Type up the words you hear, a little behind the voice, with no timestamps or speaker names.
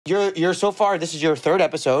You're so far, this is your 3rd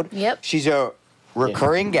episode. Yep. She's a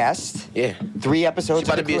recurring guest. Yeah. 3 episodes. She's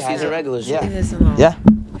about to be a season regular. Yeah. Yeah.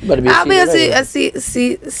 I'll be a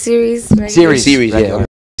series. Regular. Series, yeah.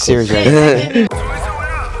 Series regular.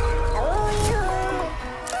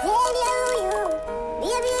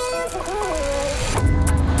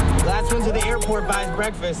 Last one to the airport buys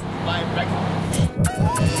breakfast.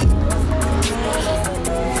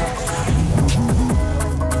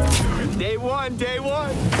 Day one.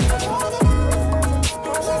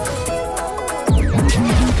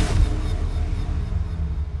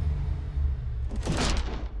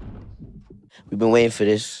 We've been waiting for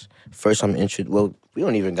this. First time introduced. Well, we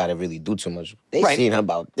don't even gotta really do too much. They Right. seen her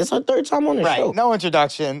about. This is her 3rd time on the show. Right, no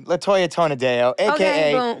introduction. Latoya Tonodeo,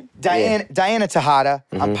 a.k.a. boom. Diana Tejada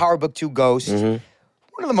on Power Book 2 Ghost.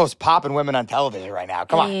 One of the most poppin' women on television right now.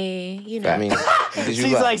 Come on. You know. I mean,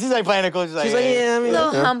 She's like playing it cool. She's like, yeah, I mean, a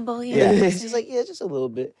little humble, you know. She's like, yeah, just a little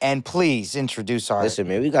bit. And please introduce our... Listen,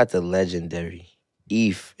 man, we got the legendary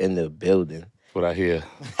Effie in the building. What I hear.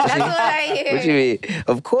 That's what I hear. What you mean?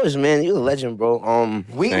 Of course, man, you a legend, bro.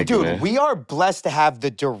 Thank you, man. we are blessed to have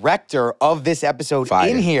the director of this episode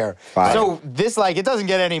in here. Fire. So this, it doesn't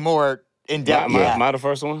get any more in depth. Am I the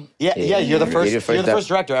first one? Yeah, you're the first. You're You're the first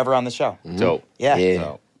director ever on the show. Dope. Yeah.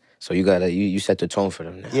 Yeah. So you gotta you set the tone for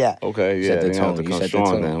them now. Yeah. Okay, yeah. Set the They have to tone. You come set the strong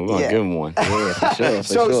tone. then. We're gonna Yeah. give him one. Yeah, for sure.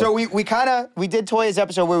 So we did Toya's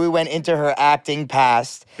episode where we went into her acting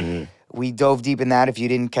past. We dove deep in that. If you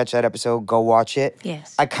didn't catch that episode, go watch it.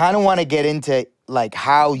 Yes. I kind of want to get into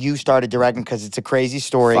how you started directing because it's a crazy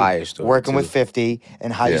story. Fire story, Working too. with 50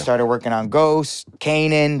 and how you Yeah. started working on Ghost,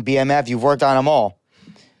 Kanan, BMF. You've worked on them all.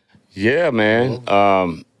 Yeah, man.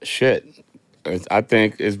 Shit. I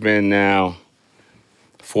think it's been now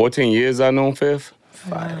 14 years I've known Fifth.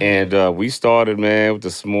 And we started, man, with the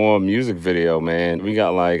small music video, man. We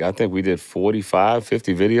got I think we did 45,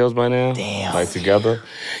 50 videos by now. Damn. Together.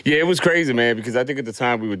 Yeah, it was crazy, man, because I think at the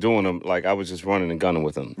time we were doing them, I was just running and gunning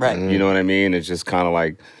with them. Right. You know what I mean? It's just kind of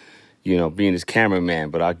being his cameraman,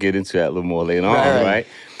 but I'll get into that a little more later on, right?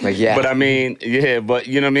 Yeah. But I mean, but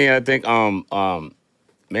you know what I mean? I think,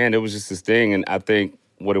 man, it was just this thing, and I think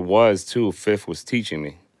what it was, too, Fifth was teaching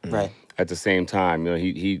me. Right. At the same time,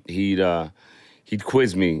 he'd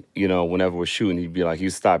quiz me, whenever we're shooting. He'd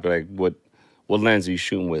stop, what lens are you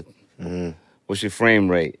shooting with? What's your frame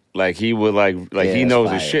rate? He would he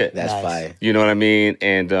knows his shit. That's Nice. fire. You know what I mean?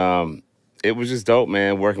 And it was just dope,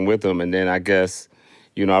 man, working with him. And then I guess,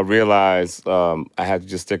 I realized I had to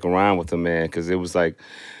just stick around with him, man, because it was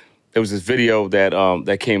this video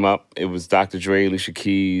that came up. It was Dr. Dre, Alicia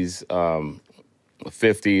Keys,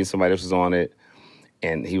 50, and somebody else was on it.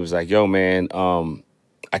 And he was like, yo, man,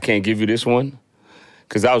 I can't give you this one.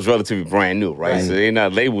 Because I was relatively brand new, right? So they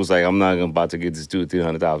not labels I'm not about to get this dude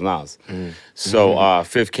 $300,000. So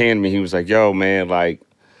Fifth came to me, he was like, yo, man, I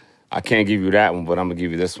can't give you that one, but I'm gonna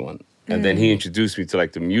give you this one. And then he introduced me to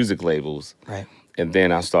the music labels. Right. And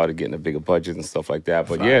then I started getting a bigger budget and stuff like that.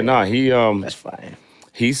 But he That's fire.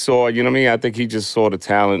 he saw, you know what I mean? I think he just saw the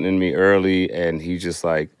talent in me early, and he just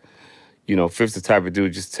Fifth's the type of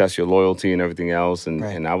dude just test your loyalty and everything else,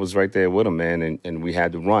 and I was right there with him, man, and we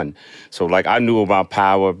had to run. So I knew about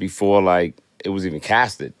Power before it was even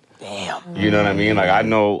casted. Damn. You know what I mean? I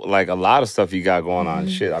know a lot of stuff he got going on.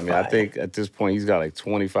 Shit, I mean, I think at this point he's got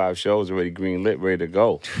 25 shows already green lit, ready to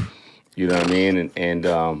go. You know what I mean? And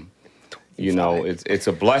it's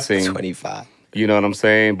a blessing. 25. You know what I'm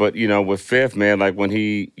saying? But, with Fifth, man, when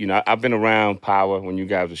he, I've been around Power when you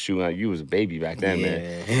guys were shooting. You was a baby back then,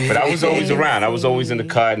 man. But I was always around. I was always in the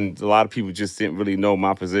cut, and a lot of people just didn't really know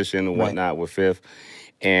my position and whatnot with Fifth.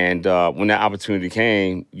 And when that opportunity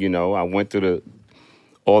came, I went through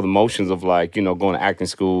all the motions of, going to acting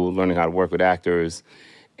school, learning how to work with actors.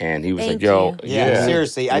 And he was Thank yo, you. Yeah,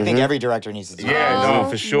 seriously. I think every director needs to do that. Yeah, no,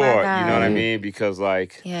 for sure. You God. know what I mean? Because,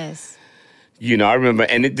 Yes. I remember,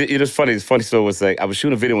 and it was funny. The funny story was I was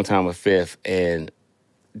shooting a video one time with Fifth, and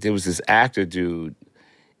there was this actor dude,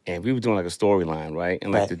 and we were doing a storyline, right?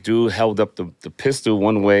 And the dude held up the pistol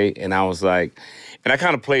one way, and I was and I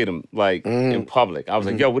kind of played him in public. I was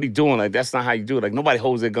yo, what are you doing? That's not how you do it. Nobody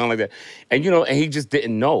holds their gun like that. And and he just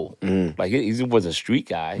didn't know. He wasn't a street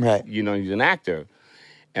guy. Right. He's an actor.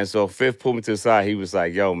 And so Fifth pulled me to the side. He was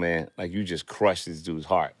yo, man, you just crushed this dude's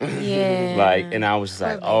heart. Yeah. And I was just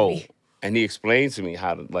Poor oh. baby. And he explained to me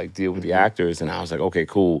how to deal with the actors, and I was okay,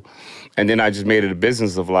 cool. And then I just made it a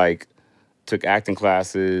business of took acting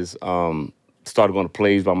classes, started going to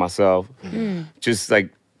plays by myself, just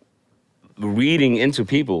reading into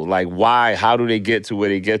people, how do they get to where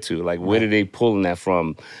they get to? Where did they pulling that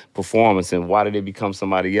from performance, and why did they become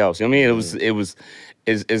somebody else? You know what I mean?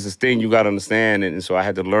 is this thing you got to understand. And so I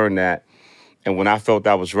had to learn that. And when I felt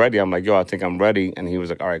I was ready, I'm like, yo, I think I'm ready. And he was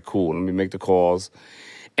like, all right, cool. Let me make the calls.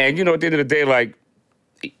 And, you know, at the end of the day, like,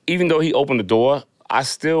 even though he opened the door, I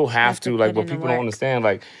still have to like, put what in the people don't work. understand,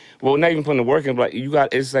 like, well, not even putting the work in, but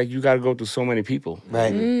like, it's like you got to go through so many people.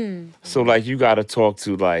 Right. So, like, you got to talk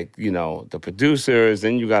to, like, you know, the producers,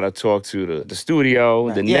 then you got to talk to the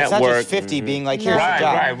studio, the Yeah, it's not network. just 50 being like, here's your Right,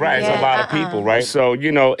 job. right, right. It's a Yeah, lot of people, right? So,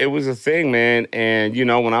 you know, it was a thing, man. And, you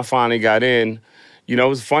know, when I finally got in, you know, it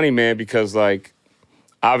was funny, man, because, like,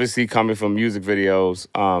 obviously coming from music videos,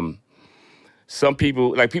 some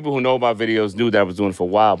people, like people who know about videos knew that I was doing it for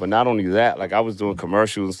a while, but not only that, like I was doing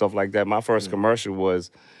commercials and stuff like that. My first commercial was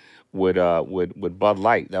with Bud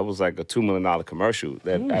Light. That was like a $2 million commercial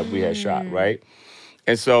that we had shot, right?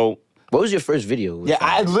 And so, What was your first video? Yeah,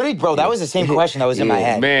 I literally, bro, that was the same question that was in my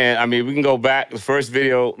head. man, I mean, we can go back. The first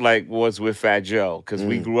video, like, was with Fat Joe, because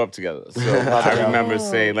we grew up together. So I remember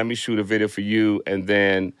saying, let me shoot a video for you. And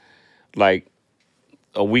then, like,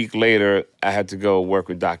 a week later, I had to go work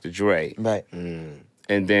with Dr. Dre. Right. And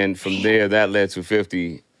then from there, that led to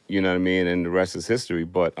 50, you know what I mean? And the rest is history.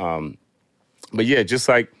 But yeah, just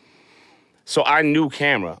like, so I knew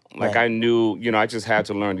camera. Like Right. I knew, you know, I just had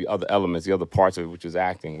to learn the other elements, the other parts of it, which is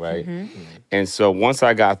acting, right? And so once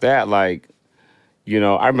I got that, like, you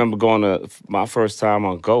know, I remember going to my first time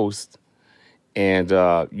on Ghost, and,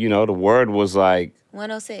 you know, the word was like,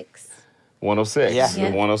 106. 106. Yeah. The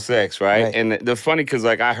Yeah. 106, right? Right. And the funny, because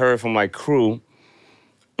like I heard from like crew,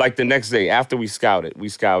 like the next day after we scouted,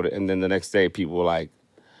 and then the next day people were like,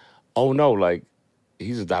 oh no, like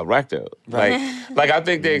he's a director. Right. Like I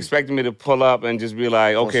think they expected me to pull up and just be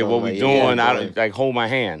like, okay, something what we like, doing? yeah, I boy. don't, like hold my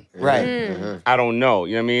hand. Right. I don't know,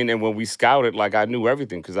 you know what I mean? And when we scouted, like I knew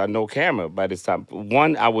everything because I know camera by this time.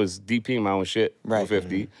 One, I was DPing my own shit Right. for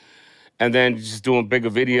 50. And then just doing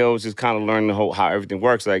bigger videos, just kind of learning the whole how everything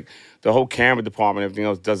works. Like the whole camera department, everything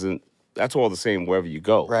else doesn't. That's all the same wherever you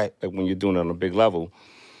go. Right. Like when you're doing it on a big level,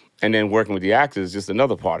 and then working with the actors is just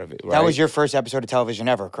another part of it. Right. That was your first episode of television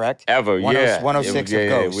ever, correct? ever, yeah. 106 It was- of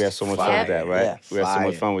Ghost. we had so much fun with that, right? Yeah. We had so much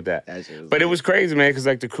Fire. fun with that. That shit was But it lit. was crazy, man, because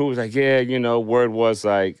like the crew was like, yeah, you know, word was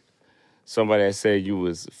like somebody had said you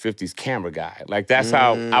was 50's camera guy. Like that's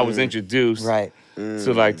how I was introduced Right.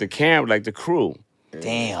 to like the camera, like the crew.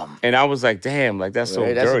 Damn. And I was like, damn, like that's so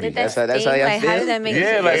Right, that's- dirty. Did that That's how sting? y'all Like, how feel? did that make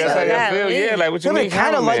Yeah, you like feel? that's how Yeah, you feel. really? Yeah, like what you So mean? they kind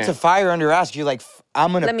of cameraman? lights a fire under your ass. You're like,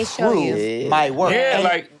 I'm gonna Let me show prove you. my work. Yeah, and,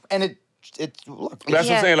 like- and it look. That's what I'm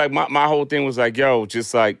Yeah. saying. Like my whole thing was like, yo,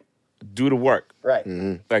 just like do the work. Right.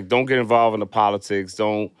 Like don't get involved in the politics.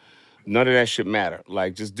 Don't none of that shit matter.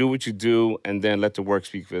 Like just do what you do and then let the work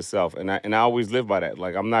speak for itself. And I always live by that.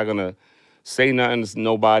 Like I'm not gonna say nothing to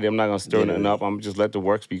nobody. I'm not gonna stir nothing up. I'm just let the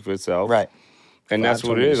work speak for itself. Right. And that's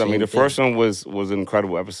what it is. I mean, the first one was an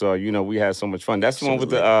incredible episode. You know, we had so much fun. That's the one with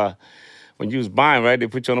the when you was buying, right? They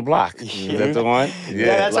put you on the block. Is that the one? Yeah,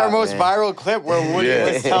 that's our Block, most man. viral clip where Woody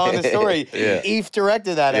Yeah. was telling the story. Yeah. Eve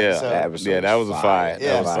directed that episode. That episode Yeah, that was a fire. was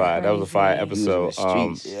Yeah. That was fire. That was a fire episode.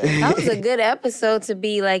 streets. That was a good episode to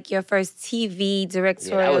be like your first TV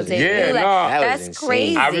directorial was- debut. Yeah, like, no. That was that's insane.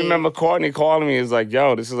 crazy. I remember Courtney calling me. It's like,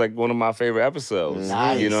 yo, this is like one of my favorite episodes.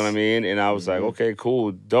 Nice. You know what I mean? And I was like, okay,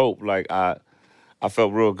 cool, dope. Like I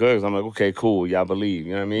felt real good. 'Cause I'm like, okay, cool. Y'all believe.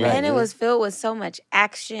 You know what I mean? And it was filled with so much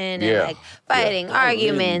action and Yeah. like fighting, Yeah. I really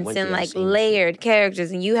arguments, went and through that like scene. layered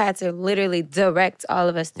characters, and you had to literally direct all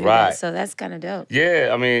of us through Right. that. So that's kind of dope.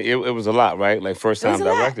 Yeah, I mean, it was a lot, right? Like first It was time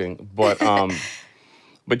a lot. directing,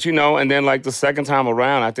 but you know, and then like the second time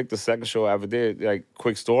around, I think the second show I ever did, like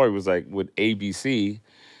quick story was like with ABC,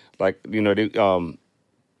 like you know, they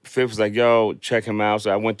Fifth was like, yo, check him out.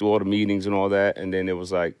 So I went through all the meetings and all that, and then it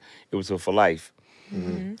was like it was for life.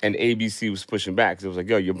 And ABC was pushing back. 'Cause it was like,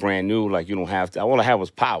 yo, you're brand new. Like, you don't have to. All I had was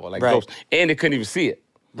power. Like, Right. Ghost. And they couldn't even see it.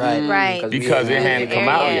 Right. Right. Because it hadn't come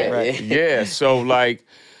out Yeah. yet. Right. Yeah, so like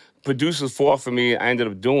producers fought for me. I ended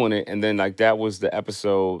up doing it, and then like that was the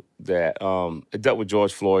episode that it dealt with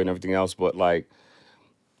George Floyd and everything else. But like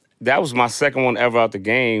that was my second one ever out the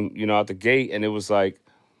game, you know, out the gate, and it was like,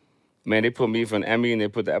 man, they put me for an Emmy and they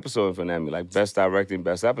put the episode in for an Emmy, like best directing,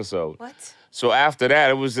 best episode. What? So after that,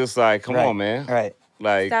 it was just like, come Right. on, man. Right.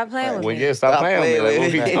 Like, Stop playing with well, me. yeah, stop playing with me. Like,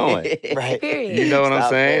 what we doing? Right. Period. You know what I'm Stop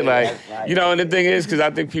saying? playing. Like, That's right. you know, and the thing is, because I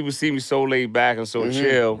think people see me so laid back and so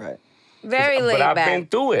chill. Right. Very laid But I've back. been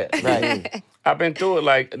through it. Right. I've been through it.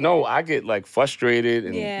 Like, no, I get like frustrated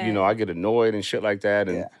and, Yeah. you know, I get annoyed and shit like that.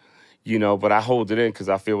 And, Yeah. you know, but I hold it in because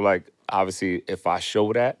I feel like, obviously, if I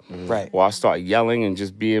show that Right. or I start yelling and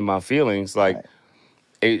just be in my feelings, like, Right.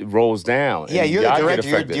 it rolls down. Yeah, and you're the y'all get director.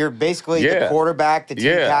 affected. You're basically the Yeah. quarterback, the team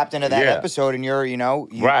Yeah. captain of that Yeah. episode, and you're,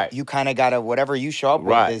 Right. you kind of got to, whatever you show up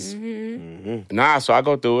Right. with is, Nah, so I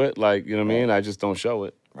go through it, like, you know what I mean? I just don't show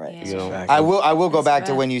it. right. Yeah. You know? Fact. I will go That's back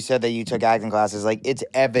to rough. when you said that you took acting classes. Like, it's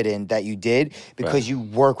evident that you did because Right. you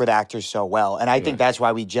work with actors so well. And I think that's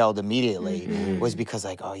why we gelled immediately was because,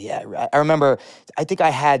 like, oh, yeah. I remember, I think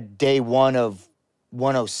I had day one of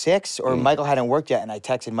 106 or Michael hadn't worked yet. And I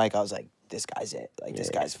texted Mike. I was like, this guy's it. Like, this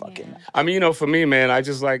guy's fucking. Yeah. I mean, for me, man, I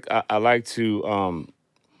just like, I like to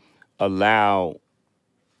allow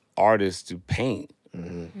artists to paint. You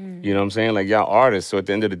know what I'm saying? Like, y'all artists. So at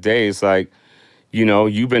the end of the day, it's like,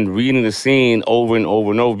 you've been reading the scene over and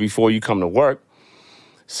over and over before you come to work.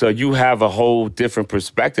 So you have a whole different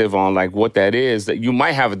perspective on like what that is, that you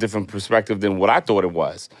might have a different perspective than what I thought it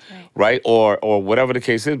was, right? Or whatever the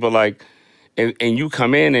case is. But like, and you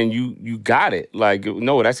come in and you got it. Like,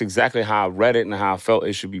 no, that's exactly how I read it and how I felt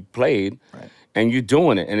it should be played. Right. And you're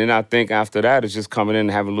doing it. And then I think after that, it's just coming in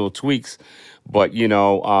and having little tweaks. But,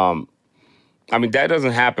 I mean, that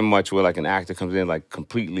doesn't happen much where like an actor comes in like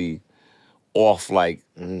completely off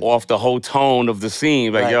off the whole tone of the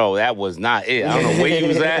scene. Like, yo, that was not it. I don't know where you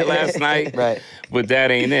was at last night. Right. But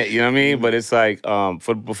that ain't it. You know what I mean? But it's like,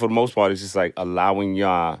 for the most part, it's just like allowing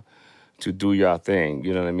y'all to do your thing.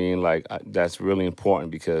 You know what I mean? Like, that's really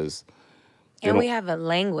important because... And we have a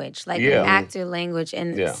language, like Yeah. an actor language.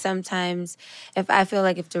 And sometimes if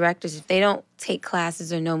directors, if they don't take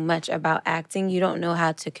classes or know much about acting, you don't know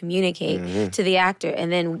how to communicate to the actor.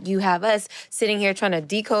 And then you have us sitting here trying to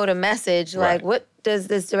decode a message, like, what does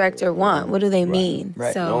this director want? What do they mean?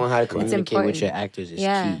 Right. So Knowing how to it's communicate important. with your actors is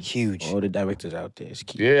Yeah. key. Huge. All the directors out there is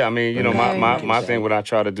key. Yeah, I mean, Very my much. thing, what I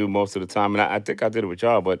try to do most of the time, and I think I did it with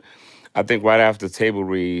y'all, but I think right after the table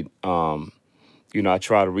read, I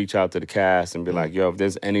try to reach out to the cast and be like, yo, if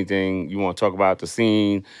there's anything you want to talk about the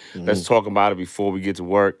scene, let's talk about it before we get to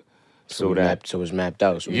work. So it's mapped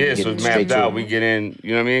out. So we can so get it's straight mapped to out. it. We get in,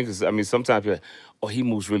 you know what I mean? Because, I mean, sometimes you're like, oh, he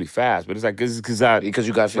moves really fast. But it's like, because Because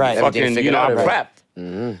you got Right. everything fucking, figured I out.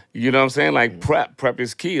 prepped. You know what I'm saying? Like, prep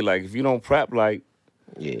is key. Like, if you don't prep, like,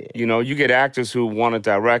 you get actors who want to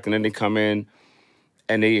direct and then they come in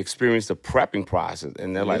and they experience the prepping process.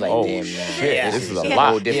 And they're like, oh, damn, shit, this is a a lot.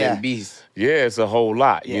 whole different Yeah. beast. Yeah, it's a whole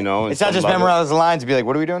lot, and It's not just some love it. memorize the lines and be like,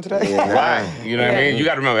 what are we doing today? Right. You know what I mean? You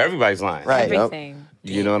got to remember everybody's lines. Right. Everything.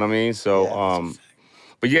 You know what I mean? So,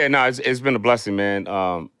 but yeah, no, it's been a blessing, man.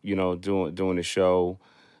 Doing the show,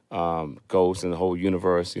 Ghost and the whole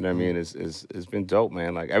universe. You know what I mean? It's been dope,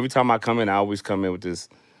 man. Like every time I come in, I always come in with this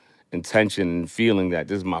intention and feeling that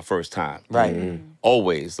this is my first time. Right.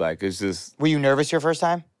 Always, like it's just Were you nervous your first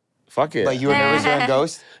time? fuck it. Like you were nervous doing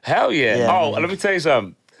Ghost? Hell yeah. Yeah. Oh, let me tell you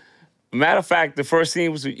something. Matter of fact, the first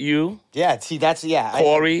scene was with you, Yeah, see, that's,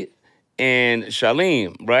 Corey, and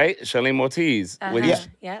Charlene, right? Charlene Ortiz. When he-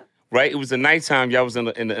 Yeah. right? It was the nighttime. Y'all was in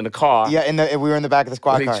the car. we were in the back of the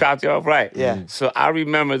squad When he car. chopped you off, right? Yeah. So I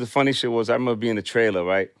remember the funny shit was I remember being in the trailer,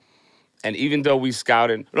 right? And even though we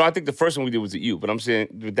scouted, no, I think the first one we did was at you, but I'm saying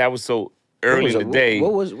that was so early in the day.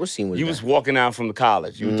 What scene was you that? was walking out from the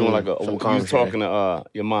college. You were doing like some you was commentary. talking to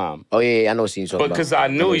your mom. Oh, yeah, I know what scene you're talking But about. because I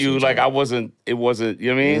know knew what scene you, you're like talking it wasn't, you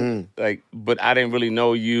know what I mean? Like, but I didn't really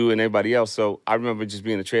know you and everybody else. So I remember just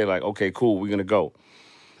being in the trailer, like, okay, cool, we're gonna go.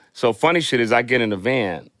 So funny shit is I get in the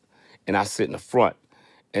van and I sit in the front.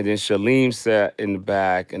 And then Shalem sat in the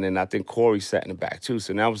back, and then I think Corey sat in the back too.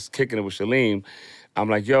 So now I was kicking it with Shalem. I'm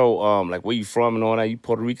like, yo, like, where you from and all that? You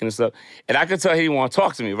Puerto Rican and stuff. And I could tell he didn't want to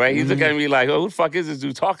talk to me, right? He's looking at me like, oh, who the fuck is this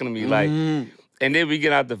dude talking to me? Like, and then we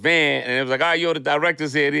get out the van, and it was like, all right, yo, the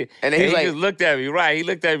director's here. And then he's he like- just looked at me, right? He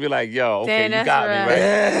looked at me like, yo, okay, Damn, you got me,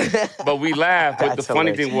 that's right? But we laughed. But the That's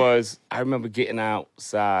funny hilarious. thing was, I remember getting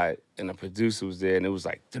outside, and the producer was there, and it was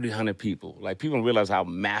like 300 people. Like, people don't realize how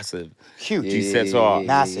massive Huge. these sets are.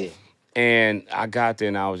 Massive. And I got there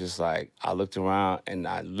and I was just like, I looked around and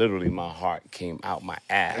my heart came out my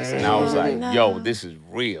ass. And I was like, yo, this is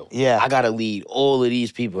real. Yeah. I gotta lead all of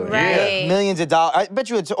these people. Right. Millions of dollars. I bet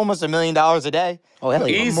you it's almost $1 million a day. Oh, hell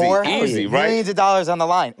yeah. Easy, More. easy, right? Millions of dollars on the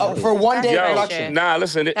line. Oh, for one day Yo, production. Nah,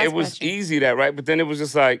 listen, it That's was pressure. easy that, right? But then it was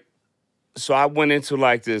just like, so I went into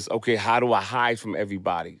like this, okay, how do I hide from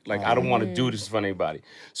everybody? Like, I don't want to do this in front of anybody.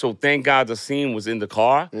 So thank God the scene was in the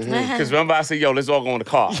car. Because remember I said, yo, let's all go in the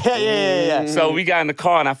car. Yeah. So we got in the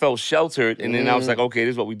car and I felt sheltered. And then I was like, okay,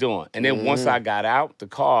 this is what we're doing. And then once I got out the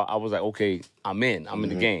car, I was like, okay, I'm in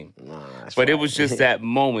the game. But it was just that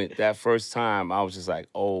moment, that first time, I was just like,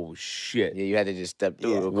 oh shit. Yeah, you had to just step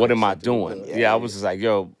through it. What am I doing? Yeah, I was just like,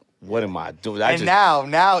 yo, what am I doing? And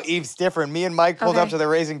now Eve's different. Me and Mike pulled up to the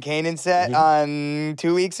Raising Canaan set on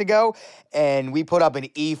 2 weeks ago, and we put up an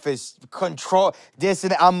Eve is control. This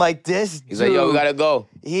and I'm like, this He's dude, like, yo, we gotta go.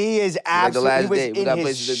 He is absolutely Like the last day. We got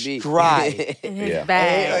places to be. stride. In his Yeah.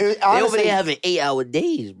 bag. Honestly, They over there having 8-hour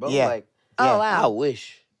days, bro. Yeah. Like, Oh, wow. I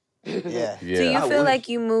wish. yeah. Yeah. Do you I feel wish. like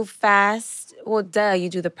you move fast? Well, you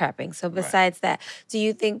do the prepping. So besides that, do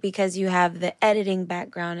you think because you have the editing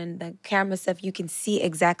background and the camera stuff, you can see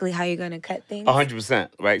exactly how you're going to cut things? 100%,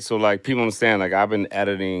 right? So, like, people understand, like, I've been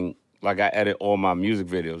editing, like, I edit all my music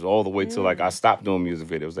videos all the way till, like, I stopped doing music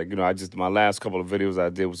videos. Like, my last couple of videos I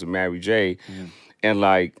did was with Mary J. And,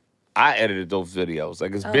 like, I edited those videos.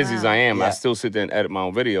 Like, as busy as I am, I still sit there and edit my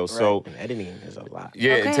own videos. So, And editing is a lot.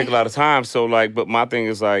 yeah, it take a lot of time. So, like, but my thing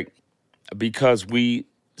is, like, because we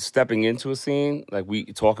stepping into a scene, like, we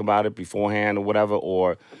talk about it beforehand or whatever,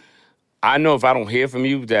 or I know if I don't hear from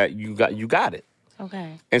you that you got it.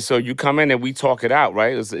 Okay. And so you come in and we talk it out,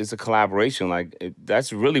 right? It's a collaboration. Like,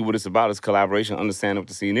 that's really what it's about, is collaboration, understanding what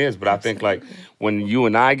the scene is. But I think, like, when you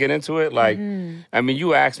and I get into it, like, I mean,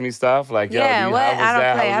 you ask me stuff, like, yo, Yeah, how what? was I don't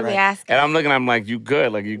that? play. How I was be that? asking. And I'm looking, I'm like, you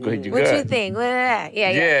good. Like, you good, you What good. you think? What that? Yeah.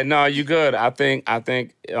 Yeah, no, you good. I think,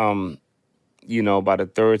 by the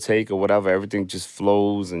third take or whatever, everything just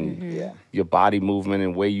flows and your body movement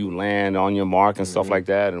and where you land on your mark and stuff like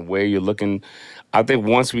that and where you're looking. I think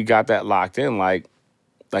once we got that locked in, like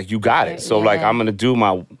you got it. So like I'm gonna do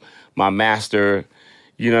my master,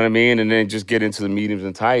 you know what I mean, and then just get into the mediums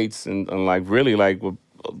and tights and like really like what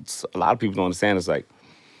a lot of people don't understand is like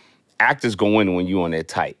actors go in when you on their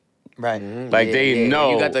tight. Right. Like they know.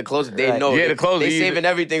 When you got the close, they know. Yeah, the close. They saving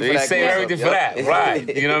everything for that. They save everything for that,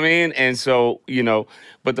 right? You know what I mean? And so,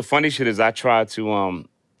 but the funny shit is I try to,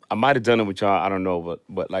 I might have done it with y'all, I don't know,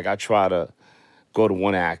 but like I try to go to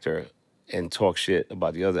one actor and talk shit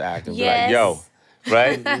about the other actor and be like, yo,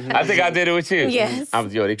 right? I think I did it with you. Yes.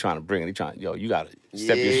 They trying to bring it. They trying, yo, you gotta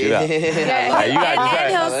step your shit up. Yeah. Like, you gotta and decide.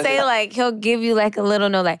 he'll say like, he'll give you like a little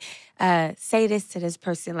note like, say this to this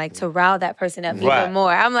person, like to rile that person up Right. even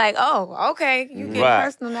more. I'm like, oh, okay, you get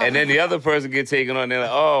personal now. And then the other person get taken on. They're like,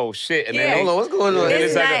 "Oh shit!" And then Yeah. they, Hold on, what's going on?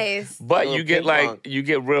 It's like nice. but Little you get ping pong. you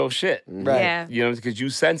get real shit. Right. Yeah. You know, because you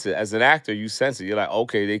sense it as an actor. You sense it. You're like,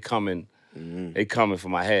 okay, they coming for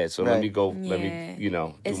my head. So let Right. me go. Let Yeah. me,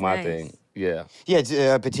 do It's my nice. thing. Yeah. Yeah.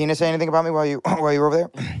 Did Patina say anything about me while you were over there?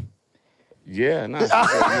 Yeah. No. No,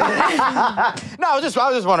 I was just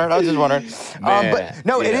wondering. Man, But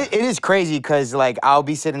no, yeah. it is crazy because like I'll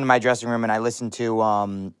be sitting in my dressing room and I listen to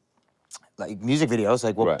like music videos.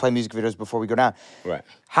 Like we'll Right. play music videos before we go down. Right.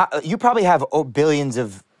 You probably have billions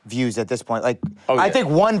of views at this point. Like Oh, I yeah. think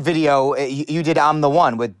one video you did "I'm the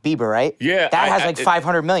One" with Bieber, right? Yeah, That has I- like it-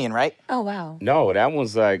 500 million, right? Oh, wow. No, that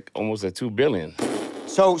one's like almost at 2 billion.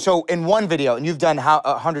 So in one video, and you've done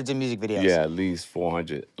hundreds of music videos. Yeah, at least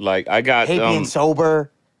 400. Like I got. Hate Being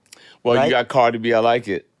Sober. well, right? you got Cardi B. I Like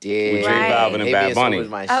It. Yeah. With J Right. Balvin and Maybe Bad it's always Bunny.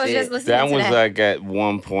 my I was shit. just listening That to was that. like at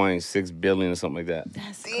 1.6 billion or something like that.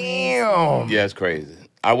 That's Damn. Yeah, it's crazy.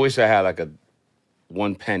 I wish I had like a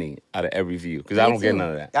 1 penny out of every view because I Me don't get too. none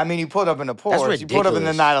of that. I mean, you pulled up in the Porsche. You pulled up in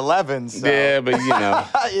the ridiculous. 911. So. Yeah, but yeah.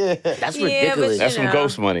 That's Yeah, ridiculous. that's You some know.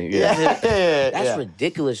 ghost money. Yeah. That's That's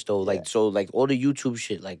ridiculous though. Like so, like all the YouTube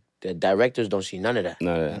shit, like the directors don't see none of that.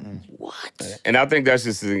 None of that. What? And I think that's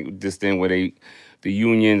just this thing where the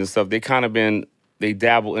unions and stuff, they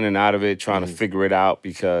dabble in and out of it, trying to figure it out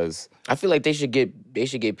because I feel like they should get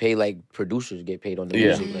paid like producers get paid on the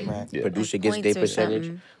Yeah. music. Like Right. Yeah. producer Like gets their points or percentage.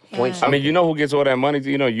 something. Points. Yeah. I mean, you know who gets all that money?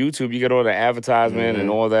 YouTube, you get all the advertisement and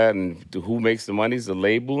all that, and who makes the money is the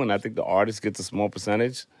label, and I think the artist gets a small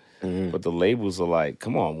percentage, but the labels are like,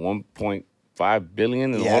 come on, 1.5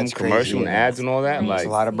 billion and Yeah, all it's them commercial crazy. and ads and all that, Crazy. like It's a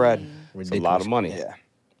lot of bread. it's a lot of money. Yeah.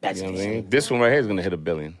 That's You know what I insane. mean? This one right here is gonna hit $1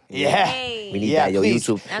 billion. Yeah. Hey. We need Yeah, that, yo. please.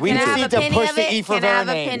 YouTube. Now, We can I just have need a to penny push of the it? E for Can I have a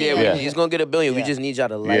Rivera name. penny Yeah, of it? he's gonna get $1 billion. We Yeah. just need y'all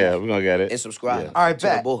to like Yeah, we're gonna get it. and subscribe. Yeah. All right, to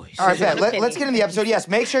bet. the boys. All right, bet. Let's get in the episode. Yes,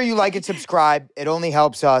 make sure you like and subscribe. It only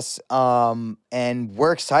helps us. And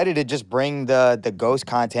we're excited to just bring the ghost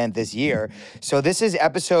content this year. So this is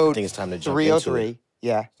episode I think it's time to jump 303. into it.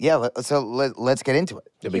 Yeah. Let's get into it.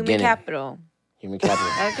 The Human beginning. capital. Human capital.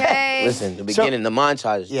 Okay. Listen, the beginning, the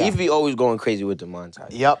montages. Yeah. Effie always going crazy with the montage.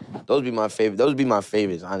 Yep. Those be my favorite. Those be my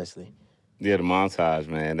favorites, honestly. Yeah, the montage,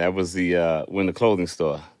 man. That was the when the clothing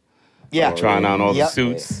store. Yeah. Trying on all Yep. the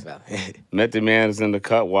suits. Yeah. Met the man in the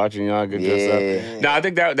cut, watching y'all get dressed Yeah. up. No, I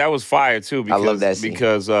think that was fire too. Because, love that scene.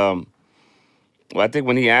 Because I think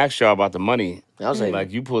when he asked y'all about the money, I was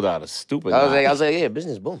like, you pulled out a stupid. I knot. was like, yeah,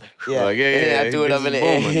 business booming. Yeah. Like, yeah. I threw it up in the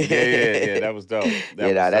business air. booming. Yeah. That was dope.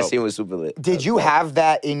 That scene was super lit. Did you have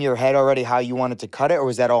that in your head already? How you wanted to cut it, or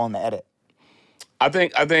was that all in the edit? I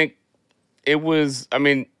think it was. I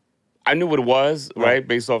mean, I knew what it was, right,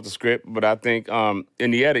 based off the script. But I think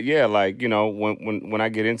in the edit, yeah, like when I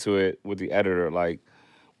get into it with the editor, like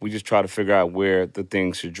we just try to figure out where the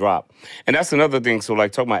things should drop, and that's another thing. So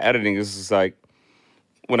like talking about editing, is just like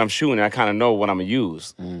when I'm shooting, I kind of know what I'm gonna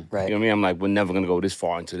use. Right. You know what I mean? I'm like, we're never gonna go this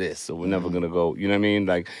far into this, so we're never gonna go. You know what I mean?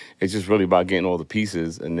 Like it's just really about getting all the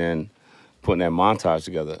pieces and then putting that montage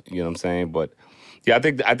together. You know what I'm saying? But yeah, I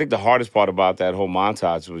think the hardest part about that whole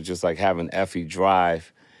montage was just like having Effie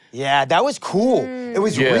drive. Yeah, that was cool. It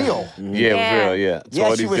was real. Yeah, it was real. Yeah. To Yeah,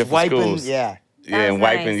 all she these was different wiping. schools. Yeah. Yeah, That and was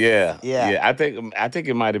wiping. nice. Yeah. I think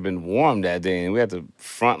it might have been warm that day, and we had to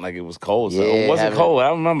front like it was cold. So Yeah, it wasn't cold. I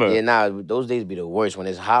don't remember. Yeah, nah, those days be the worst when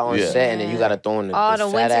it's hot on Yeah. set and then you gotta throw in the, All the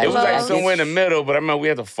the fat winter ass It was like clothes. somewhere in the middle, but I remember we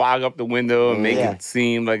had to fog up the window and make Yeah. it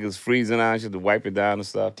seem like it was freezing out. She had to wipe it down and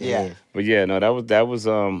stuff. Yeah. But yeah, no, that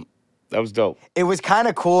was dope. It was kind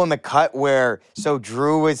of cool in the cut where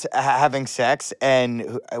Drew was having sex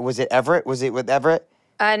and was it Everett? Was it with Everett?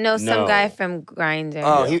 No, some No. guy from Grindr.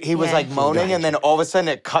 Oh, he was Yeah. like moaning, and then all of a sudden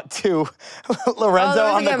it cut to Lorenzo there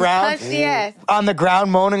was on the like a ground. punch, yes. On the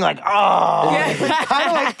ground moaning like, oh, Yeah. kind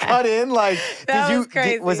of like cut in. Like, That was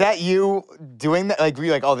crazy. was that you doing that? Like, were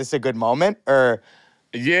you like, oh, this is a good moment, or?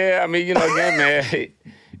 Yeah, I mean, again, man,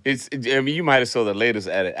 I mean, you might have saw the latest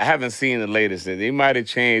edit. I haven't seen the latest. They might have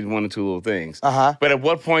changed one or two little things. Uh-huh. But at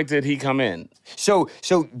what point did he come in? So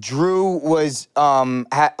Drew was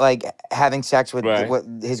like having sex with Right.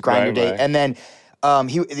 his grinder Right, date, right. and then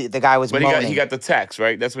the guy was But moaning. he got the text,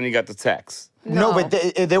 right? That's when he got the text. No, but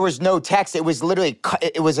there was no text. It was literally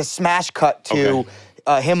it was a smash cut to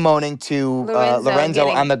Okay. him moaning to Lorenzo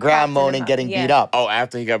getting on the ground, popped in moaning, the getting mouth. beat Yeah. up. Oh,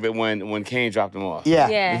 after he got bit when Kane dropped him off. Yeah.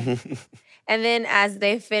 Yeah. And then as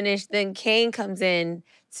they finish, then Kane comes in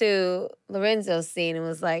to Lorenzo's scene and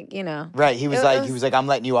was like, Right. He was It like, was- I'm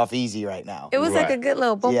letting you off easy right now. it was like a Right. good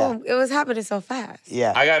little boom, Yeah. boom. It was happening so fast.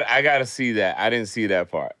 Yeah. I gotta see that. I didn't see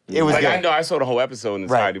that part. It was like I good. know I saw the whole episode in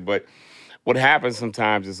entirety, but what happens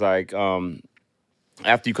sometimes is like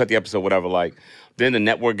after you cut the episode, whatever, like then the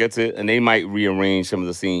network gets it and they might rearrange some of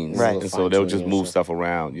the scenes, Right. and so they'll just Fine-tuning move and stuff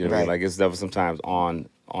around. You know what I mean? Right. Like it's never sometimes on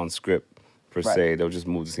script per Right. se. They'll just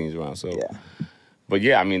move the scenes around. So Yeah. But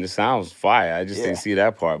yeah, I mean, it sounds fire. I just Yeah. didn't see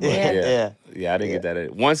that part. But Yeah. yeah, I didn't get that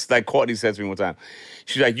edit. Once, like Courtney said to me one time,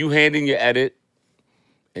 she's like, "You hand in your edit,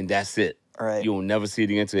 and that's it. Right. You'll never see it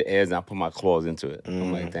again until it airs, and I put my claws into it."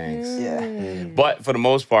 I'm like, thanks. Yeah. But for the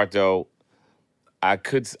most part, though, I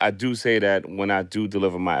do say that when I do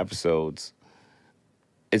deliver my episodes,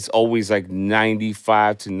 it's always like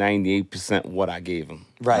 95 to 98% what I gave them.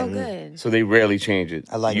 Right. Oh, good. So they rarely change it.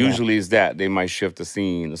 I like that. Usually it's that. They might shift the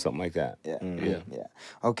scene or something like that. Yeah. Yeah. Yeah.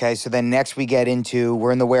 Okay, so then next we get into,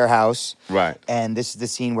 we're in the warehouse. Right. And this is the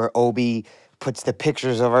scene where Obi puts the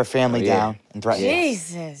pictures of our family yeah. down and threatens us.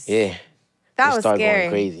 Jesus. Yeah. That They was started scary. going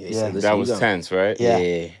crazy. They Yeah. said, "Listen, That you was gonna-" tense, right? Yeah.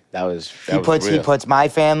 Yeah, that was. He was real. puts my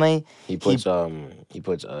family. He puts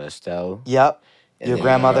Estelle. Yep. and Your then,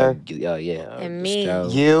 grandmother. And me.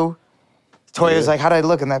 Estelle. You. Toya's like, how did I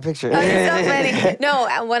look in that picture? Oh, it's so funny.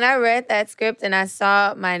 No, when I read that script and I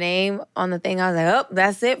saw my name on the thing, I was like, oh,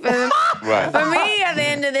 that's it for Right. me at the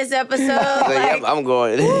end of this episode. So, Like, yep, I'm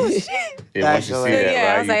going. Yeah, once you see Actually. that, yeah,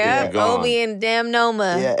 right, I was you think like, you're gone. Obi and damn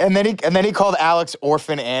Noma. Yeah, and then he called Alex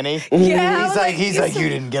Orphan Annie. Yeah, I was He's like, you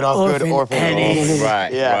didn't get off good, Orphan Annie.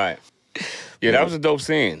 Right, Yeah. right. Yeah, that was a dope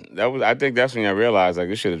scene. I think that's when I realized like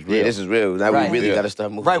this shit is real. Yeah, this is real. Now Right. we really Yeah. got to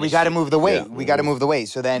start moving. Right, we this got to shit. move the weight. Yeah. We got to move the weight.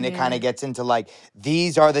 So then it kind of gets into like,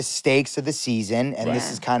 these are the stakes of the season, and this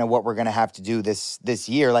Right. is kind of what we're gonna have to do this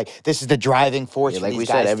year. Like, this is the driving force Yeah, for like these we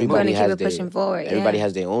guys said, to everybody We're gonna has keep it their, pushing forward, Everybody yeah.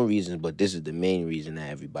 has their own reasons, but this is the main reason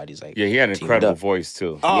that everybody's like. Yeah, he had an teamed incredible up. voice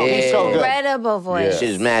too. Oh, he's so good. Incredible voice. Yeah. Shit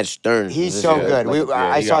is mad stern. He's This so is good. like-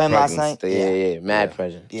 I he saw got him last presence. night. yeah, mad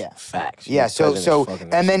presence. Yeah. Facts. Yeah, His so presence is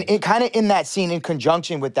fucking and then awesome. it kind of in that scene, in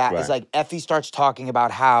conjunction with that, is Right. like Effie starts talking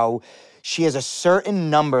about how she has a certain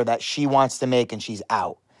number that she wants to make and she's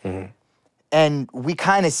out. And we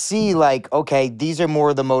kind of see like, okay, these are more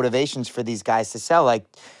of the motivations for these guys to sell. Like,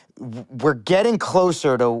 we're getting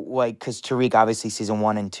closer to like, because Tariq, obviously season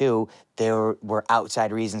 1 and 2, there were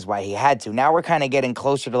outside reasons why he had to. Now we're kind of getting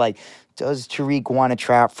closer to like, does Tariq want to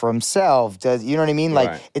trap for himself? Does, you know what I mean? Like,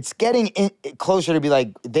 Right. it's getting closer to be like,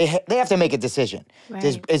 they have to make a decision. Right.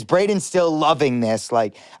 Is Brayden still loving this?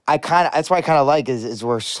 Like, that's why I kind of like is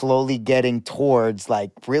we're slowly getting towards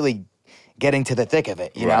like really getting to the thick of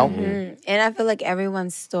it, you know? And I feel like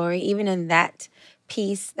everyone's story, even in that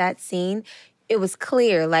piece, that scene, it was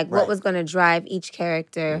clear like Right. what was going to drive each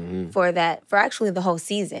character for actually the whole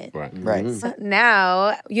season. Right. Right. So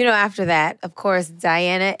now, after that, of course,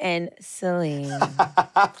 Diana and Celine.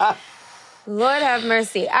 Lord have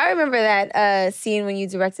mercy. I remember that scene when you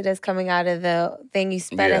directed us coming out of the thing. You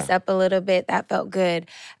sped us up a little bit. That felt good.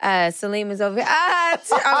 Salim is over here. I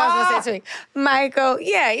was going to say Michael.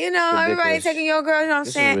 Yeah, you know, everybody taking your girl, you know what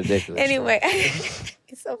I'm saying? This is ridiculous. Anyway,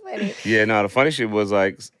 it's so funny. Yeah, no, the funny shit was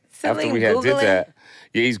like, after we had did that,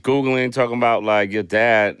 he's Googling, talking about like your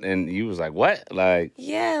dad, and you was like, what? Like,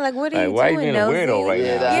 yeah, like what are you why doing, you being a weirdo right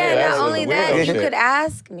now? Yeah, not only that, you shit. could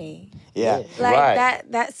ask me. Yeah.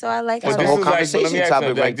 Like that, so I like That's how the whole This is like- conversation let me ask topic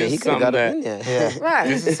you, right like, there. this He is could have got something up in there. right.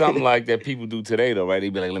 This is something like that people do today, though, right? They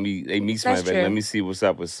be like, they meet somebody, That's like, true. let me see what's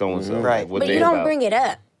up with so-and-so. Right. Like, what But they you don't about. bring it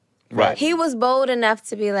up. Right. He was bold enough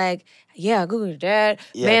to be like, yeah, Google your dad,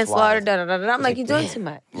 Yeah, it's manslaughter, wild. da-da-da-da. I'm like, you're doing too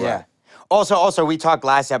much. Yeah. Also, we talked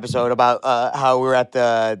last episode about how we were at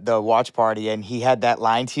the watch party and he had that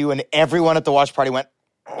line to you, and everyone at the watch party went,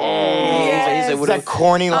 Yes. He said, it's that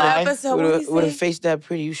corny line. Episode, what did he with a say? face that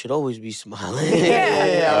pretty, you should always be smiling.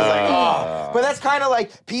 Yeah, I was like, oh. But that's kind of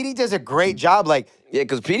like, Petey does a great job, like, Yeah,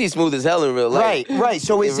 because Petey's smooth as hell in real life. right.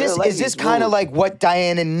 So In is real this life, is this he's kind of smooth. like what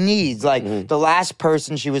Diana needs? Like the last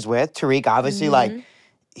person she was with, Tariq, obviously, like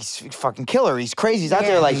he's a fucking killer. He's crazy. He's out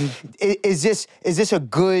there. Like, is this a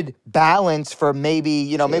good balance for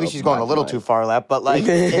maybe maybe she's going a little too far left, but like,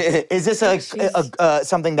 is this a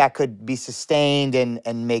something that could be sustained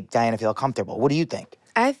and make Diana feel comfortable? What do you think?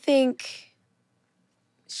 I think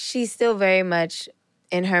she still very much,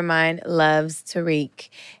 in her mind, loves Tariq.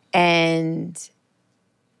 And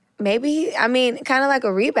maybe, kind of like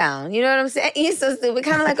a rebound. You know what I'm saying? He's so stupid.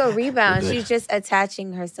 Kind of like a rebound. She's just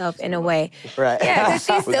attaching herself in a way. Right. Yeah, because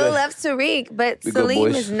she still loves Tariq, but We good, Salim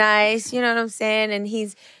boys. is nice. You know what I'm saying? And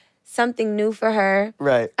he's something new for her.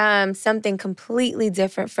 Right. Something completely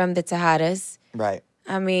different from the Tejadas. Right.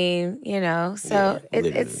 So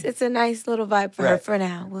it's a nice little vibe for her Right. for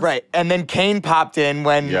now. Right. And then Kane popped in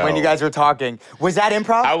when you guys were talking. Was that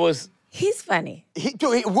improv? He's funny.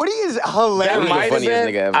 Woody is That hilarious. might have funniest been.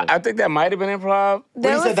 nigga ever. I think that might have been improv.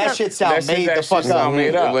 When he said that shit sound made the fuck up.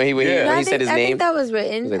 Made up. When he Yeah. he said his I name. think that was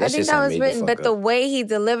written. He's like, I that think shit that sound was made the written, fuck but the up. way he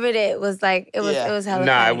delivered it was like it was hella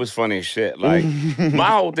Nah, funny. it was funny as shit. Like, my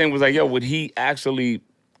whole thing was like, yo, would he actually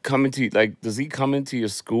come into, like, does he come into your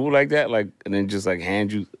school like that? Like, and then just, like,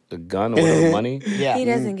 hand you a gun or whatever money? Yeah. He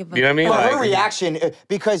doesn't give a You know what I mean? But Like, her reaction,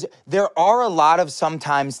 because there are a lot of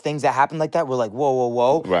sometimes things that happen like that. We're like,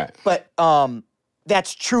 whoa. Right. But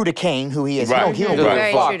that's true to Kane, who he is. Right. He don't Mhm. give a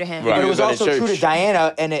Very fuck. true to him. Right. But it was He was also going to true to church.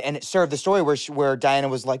 Diana, and it served the story where Diana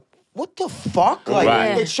was like, what the fuck? Like,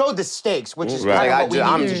 Right. it showed the stakes, which is Right. kind Like, of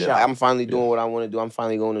what we need to show. I'm finally doing what I want to do. I'm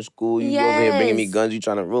finally going to school. You over here bringing me Yes. guns. You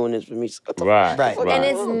trying to ruin this for me? What the Right. Right. fuck? And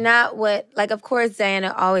it's not what, like, of course,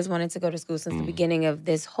 Diana always wanted to go to school since the beginning of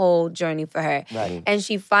this whole journey for her. Right. And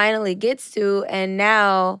she finally gets to, and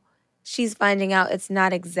now she's finding out it's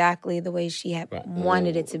not exactly the way she had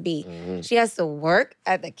wanted it to be. She has to work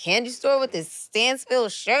at the candy store with this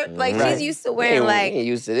Stansfield shirt. Like, Right. she's used to wearing, We like, ain't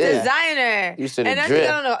used to this. designer. Used to the and I drip.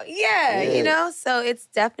 think, I don't know. Yeah, Yeah. you know? So it's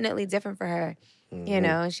definitely different for her. You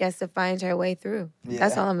know, and she has to find her way through.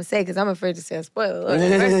 That's all I'm gonna say, because I'm afraid to say a spoiler. Lord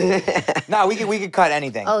have mercy. No, we could cut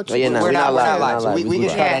anything. Oh, true. yeah, no, we're we're not not live, so live. we We can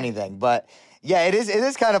can cut cut. anything. But yeah, it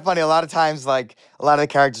is kind of funny. A lot of times, like a lot of the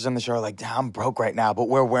characters on the show are like, "Damn, I'm broke right now,but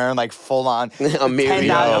we're wearing like full on Amiri.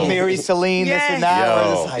 Amiri, Celine, this and that. Yo.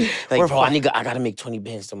 We're just like, Like, we're bro, I gotta make 20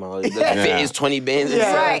 bands tomorrow. The fit is 20 bands.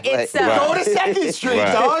 Yeah. Right, it's Go to Second Street,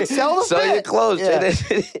 Right. dog. Sell the Sell your fit. clothes.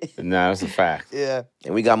 Yeah. Nah, that's a fact. Yeah.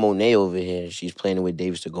 And we got Monet over here. She's planning with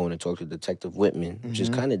Davis to go in and talk to Detective Whitman, which is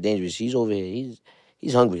kind of dangerous. He's over here.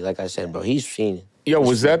 He's hungry, like I said, bro. He's fiending. Yo,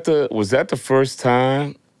 was that the first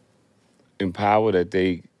time in Power that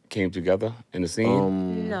they came together in the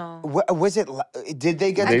scene? No. Was it? Did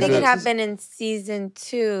they get? I think it did. happened in season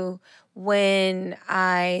 2 when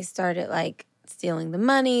I started like stealing the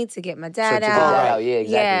money to get my dad out. Yeah,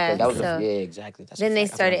 exactly. Yeah, That was so exactly. That's then a they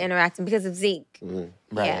fact. started interacting because of Zeke.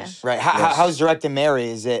 Right. Yeah. Right. How's directing Mary?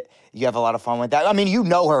 Is it? You have a lot of fun with that. I mean, you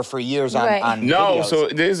know her for years on. Right. on No, videos. so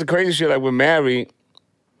there's a crazy shit. Like with Mary,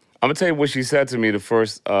 I'm gonna tell you what she said to me the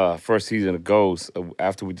first season of Ghost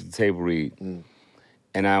after we did the table read.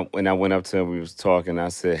 And I went up to her, we was talking, I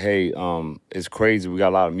said, hey, it's crazy. We got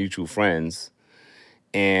a lot of mutual friends.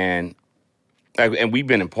 And we've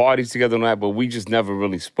been in parties together and all that, but we just never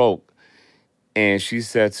really spoke. And she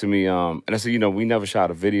said to me, and I said, we never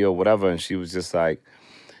shot a video, whatever. And she was just like,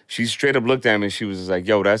 she straight up looked at me and she was just like,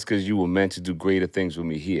 yo, that's because you were meant to do greater things with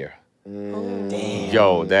me here. Damn.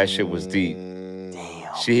 Yo, that shit was deep.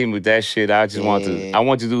 She hit me with that shit. I just want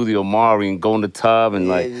to do the Omari and go in the tub and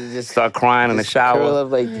like just start crying in the shower. Curl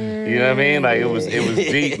up like, You know what I mean? Like it was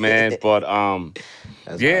deep, man. But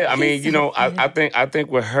yeah, I mean, I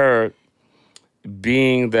think with her,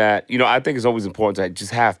 being that, I think it's always important to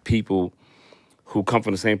just have people who come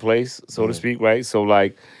from the same place, so to speak, right? So,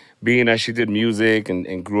 like, being that she did music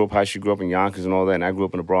and grew up how she grew up in Yonkers and all that, and I grew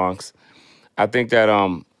up in the Bronx, I think that,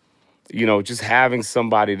 just having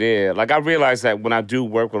somebody there, like, I realize that when I do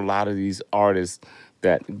work with a lot of these artists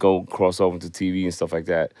that go cross over into TV and stuff like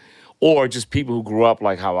that, or just people who grew up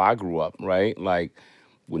like how I grew up, right? Like,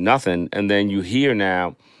 with nothing, and then you hear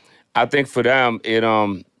now, I think for them,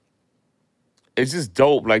 it's just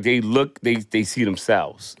dope. Like, they see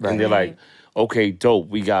themselves, and they're like, okay, dope,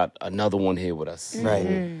 we got another one here with us.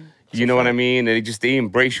 Right. You know what I mean? And they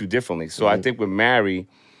embrace you differently. So I think with Mary,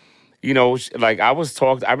 like I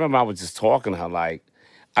remember I was just talking to her, like,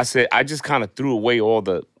 I said, I just kind of threw away all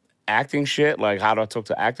the acting shit, like how do I talk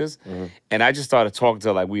to actors? And I just started talking to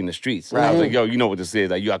her like we in the streets. And I was like, yo, you know what this is?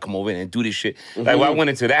 Like, you gotta come over in and do this shit. Like, I went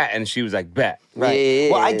into that and she was like, bet. Right.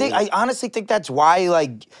 Yeah. Well, I honestly think that's why,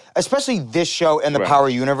 like, especially this show and the Power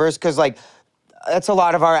Universe, because, like, that's a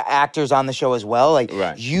lot of our actors on the show as well. Like,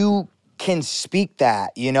 you can speak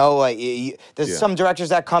that, like, there's some directors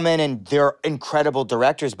that come in and they're incredible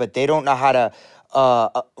directors, but they don't know how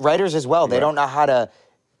to, writers as well, they don't know how to,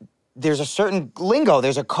 there's a certain lingo,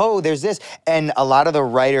 there's a code, there's this, and a lot of the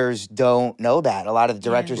writers don't know that. A lot of the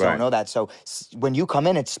directors don't know that. So when you come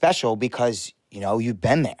in, it's special because, you've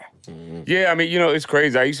been there. Yeah, I mean, it's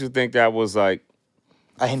crazy. I used to think that was like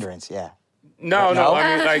a hindrance, No,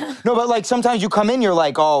 I mean, like... No, but, like, sometimes you come in, you're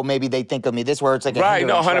like, oh, maybe they think of me this way, it's like a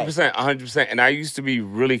hindrance. Right, no, 100%. And I used to be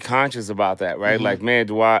really conscious about that, right? Like, man,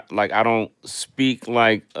 I don't speak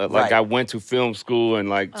like I went to film school and,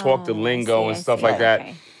 like, talk the lingo and stuff like that.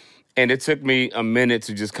 Okay. And it took me a minute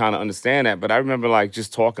to just kind of understand that. But I remember, like,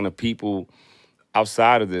 just talking to people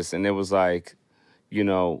outside of this, and it was like,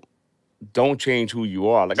 don't change who you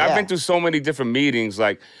are. Like, I've been through so many different meetings,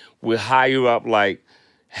 like, with higher up, like,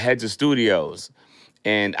 heads of studios.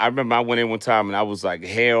 And I remember I went in one time and I was like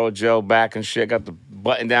hair all gel back and shit, got the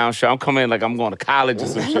button down shirt. I'm coming in like I'm going to college or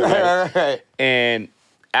some shit. Right? And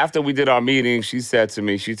after we did our meeting, she said to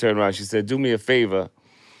me, she turned around, she said, do me a favor,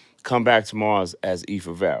 come back tomorrow as Effie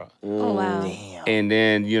Rivera. Oh, wow. Damn. And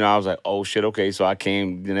then, I was like, oh shit, okay. So I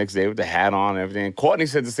came the next day with the hat on and everything. Courtney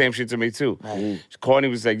said the same shit to me too. Courtney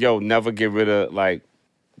was like, yo, never get rid of like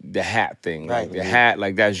the hat thing. Like the hat,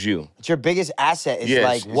 like that's you. It's your biggest asset is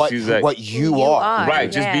like what you are.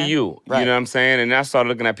 Right, just be you. Right. You know what I'm saying? And I started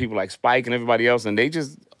looking at people like Spike and everybody else, and they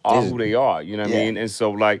just are who they are. You know what I mean? And so,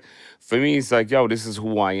 like, for me, it's like, yo, this is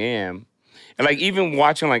who I am. And, like, even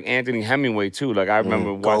watching, like, Anthony Hemingway, too. Like, I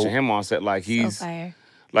remember watching him on set. Like, he's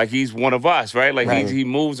he's one of us, right? Like, he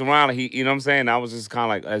moves around. You know what I'm saying? I was just kind of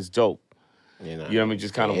like, that's dope. You know what I mean?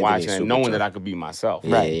 Just kind of watching and knowing that I could be myself.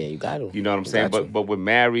 Yeah, you got to. You know what I'm saying? But with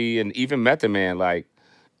Mary and even Method Man, like,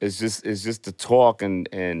 it's just the talk and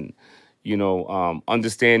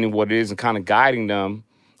understanding what it is and kind of guiding them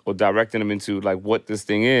or directing them into, like, what this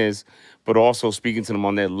thing is, but also speaking to them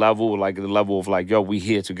on that level, like, the level of, like, yo, we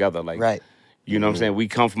here together. Like, you know what I'm saying? We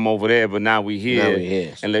come from over there, but now we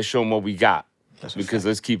here. And let's show them what we got. Because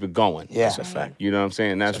let's keep it going. Yeah. That's a fact. You know what I'm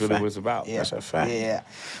saying? That's really what it's about. Yeah. That's a fact. Yeah.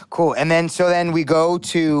 Cool. And then we go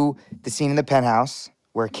to the scene in the penthouse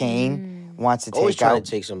where Kane wants to always take out. trying to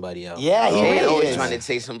take somebody out. Yeah, he really always is. trying to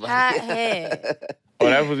take somebody Hot out. head. Oh,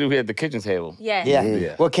 that was we at the kitchen table.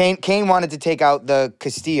 Yeah. Well, Kane wanted to take out the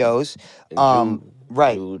Castillos.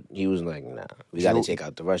 Right. Dude, he was like, nah, we got to take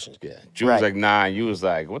out the Russians. Yeah. Drew was like, nah, and you was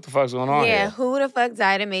like, what the fuck's going on here? Who the fuck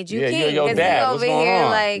died and made you king? Yo, Because dad, he what's over going here, on?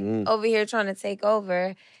 like, over here trying to take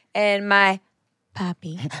over. And my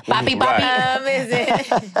Poppy. Poppy. Is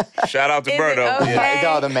it? Shout out to Is Berto. it okay?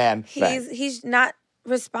 Yeah, the man. He's not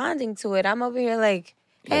responding to it. I'm over here like,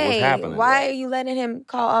 what's hey, happening? why are you letting him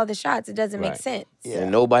call all the shots? It doesn't make sense. Yeah.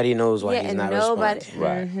 And nobody knows why he's not responding.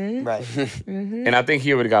 Right. Right. And I think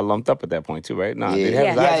he already got lumped up at that point too, right? Nah, Yeah. did he have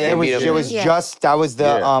his eyes Yeah, open? it was just that was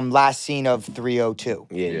the last scene of 302.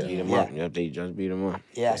 Yeah, beat him up. Yep, they just beat him up.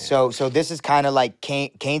 Yeah, so this is kind of like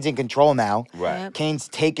Kane's in control now. Right. Yep. Kane's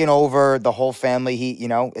taken over the whole family.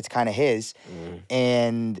 It's kind of his,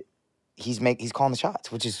 and he's calling the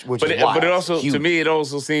shots, which is wild. But it also, Huge. to me, it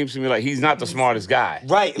also seems to me like he's not the smartest guy.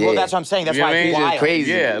 Right. Well, Yeah. that's what I'm saying. That's You know why what I it's mean? wild. Just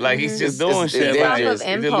crazy. Yeah, like he's just doing It's shit. dangerous. Like, he's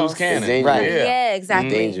a Impulse. loose cannon. It's dangerous. Right. Yeah, exactly.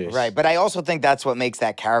 Dangerous. Right, but I also think that's what makes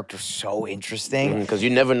that character so interesting. Because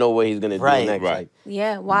you never know what he's going to do next. Right. Like,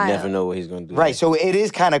 Yeah, you wild. never know what he's going to do Right, next. so it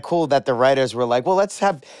is kind of cool that the writers were like, well, let's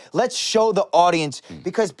show the audience,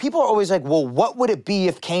 because people are always like, well, what would it be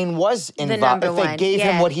if Kane was involved, number if they one, gave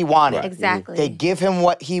him what he wanted? Right. Exactly. They give him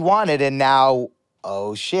what he wanted, and now,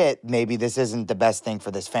 oh shit, maybe this isn't the best thing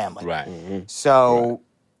for this family. Right. So,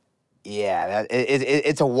 yeah,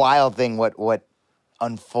 it's a wild thing what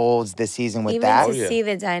unfolds this season with Even that. to see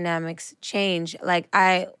the dynamics change. Like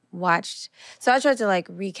I tried to like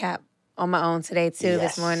recap on my own today too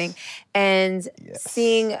this morning, and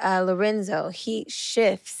seeing Lorenzo, he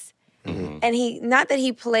shifts. And not that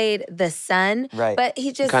he played the son, but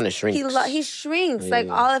he just kind of shrinks. He shrinks. Like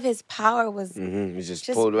all of his power was He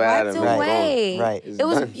just pulled right wiped out of away. Right. It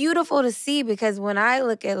was beautiful to see because when I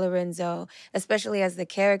look at Lorenzo, especially as the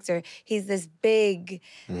character, he's this big,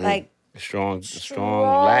 like strong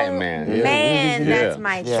Latin man. Man, that's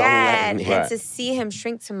my dad. Right. And to see him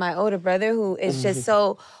shrink to my older brother, who is just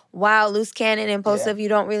so wild, loose cannon, impulsive. You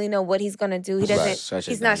don't really know what he's gonna do. He doesn't.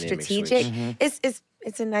 He's not strategic.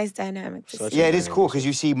 It's a nice dynamic to see. Yeah, it is cool because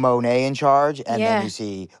you see Monet in charge, and then you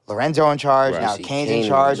see Lorenzo in charge. Now Kane's in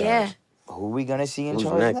charge. Yeah. Who are we gonna see in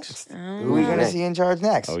charge next? Who are we Who's gonna see in charge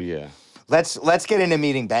next? Oh yeah. Let's get into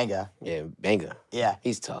meeting Benga. Yeah, Benga. Yeah,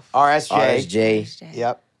 he's tough. RSJ.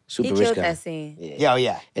 Yep. Super he rich killed guy. that scene. Yeah.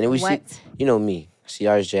 Yeah. And then we see, you know me. I see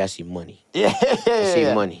RSJ, I see money. Yeah. I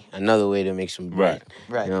see money. Another way to make some bread.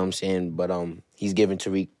 Right. You know what I'm saying? But he's giving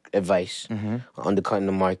Tariq advice on undercutting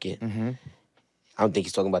the market. I don't think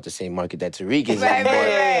he's talking about the same market that Tariq is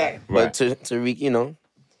in. But Tariq, you know,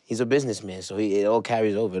 he's a businessman, so it all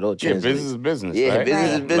carries over. It all translates. Yeah, business is business. Yeah, right?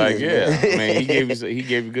 business is business. Like, I mean, he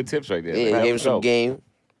gave you good tips right there. Yeah, he gave him some game.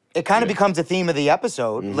 It kind of becomes a theme of the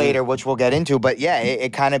episode later, which we'll get into. But yeah,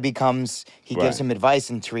 it kind of becomes, he gives him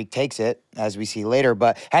advice and Tariq takes it, as we see later.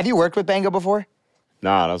 But have you worked with Benga before?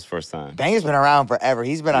 Nah, that was the first time. Benga's been around forever.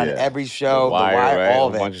 He's been on every show, The Wire, right? all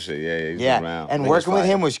of it. A bunch of shit. Yeah, he's been around. And working with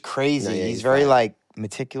him was crazy. No, he's very like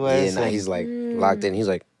meticulous. Yeah, he's like locked in. He's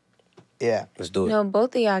like, let's do it. No,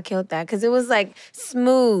 both of y'all killed that because it was like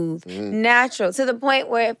smooth, natural, to the point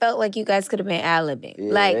where it felt like you guys could have been ad-libbing.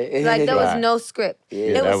 Like there was no script.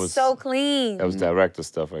 It was so clean. That was director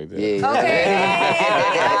stuff right there. Yeah.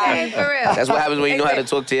 Okay, for real. That's what happens when you know how to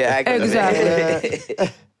talk to your actors. Exactly.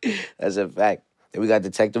 That's a fact. Then we got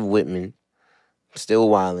Detective Whitman, still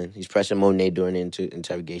wilding. He's pressing Monet during the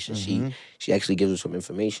interrogation. She actually gives us some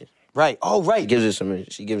information. Right. Oh, right. She gives us some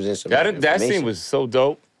information. That scene was so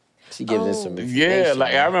dope. She gives us some information. Yeah,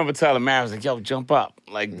 like I remember telling Mary, I was like, yo, jump up.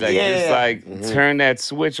 Turn that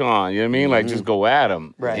switch on. You know what I mean? Like just go at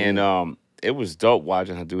him. Right. And it was dope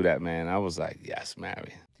watching her do that, man. I was like, yes,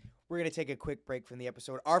 Mary. We're going to take a quick break from the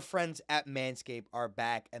episode. Our friends at Manscaped are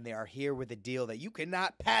back, and they are here with a deal that you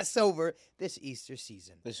cannot pass over this Easter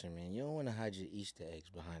season. Listen, man, you don't want to hide your Easter eggs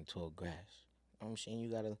behind tall grass. You know what I'm saying? You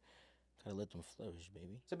gotta let them flourish,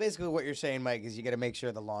 baby. So basically what you're saying, Mike, is you got to make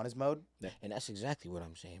sure the lawn is mowed? And that's exactly what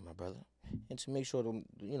I'm saying, my brother. And to make sure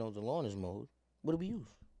the lawn is mowed, what do we use?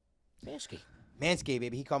 Manscaped. Manscaped,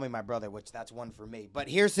 baby. He called me my brother, which that's one for me. But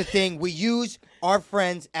here's the thing. We use our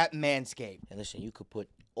friends at Manscaped. And listen, you could put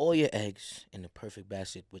all your eggs in the perfect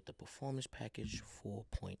basket with the Performance Package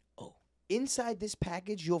 4.0. Inside this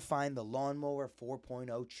package, you'll find the Lawnmower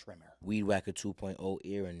 4.0 trimmer, Weed Whacker 2.0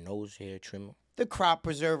 ear and nose hair trimmer, the Crop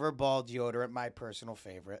Preserver ball deodorant, my personal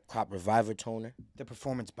favorite, Crop Reviver toner. the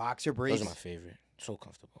Performance Boxer briefs. Those are my favorite. So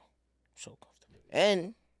comfortable. So comfortable.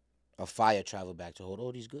 And a fire travel bag to hold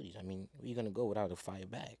all these goodies. I mean, where you going to go without a fire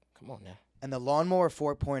bag? Come on now. And the Lawnmower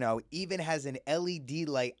 4.0 even has an LED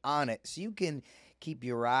light on it, so you can keep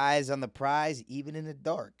your eyes on the prize even in the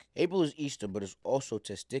dark. April is Easter, but it's also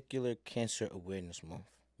Testicular Cancer Awareness Month.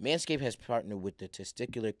 Manscaped has partnered with the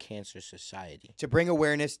Testicular Cancer Society to bring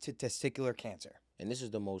awareness to testicular cancer. And this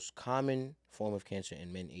is the most common form of cancer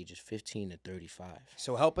in men ages 15 to 35.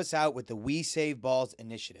 So help us out with the We Save Balls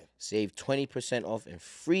initiative. Save 20% off and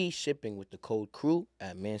free shipping with the code CREW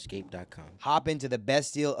at manscaped.com. Hop into the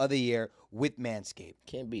best deal of the year with Manscaped.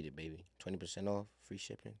 Can't beat it, baby. 20% off, free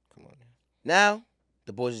shipping. Come on now.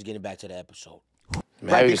 The boys is getting back to the episode.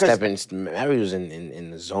 Mary was in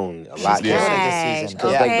the zone a lot this season.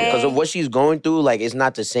 Because of what she's going through, like, it's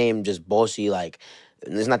not the same just bossy, like,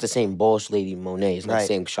 it's not the same boss lady Monet. It's not the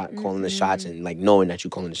same shot calling the shots and, like, knowing that you're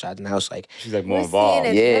calling the shots. Now it's like... She's, like, more involved.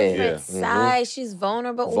 Seeing a different side. She's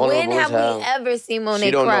vulnerable. When have we ever seen Monet cry?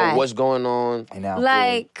 She don't know what's going on. I know.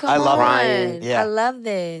 Like, come on. Crying. Yeah. I love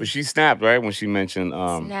this. But she snapped, right, when she mentioned...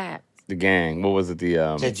 the gang. What was it? The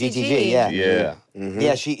GTG, yeah.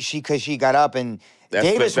 Yeah, she got up and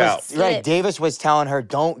Davis was telling her,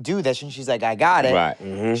 don't do this. And she's like, I got it.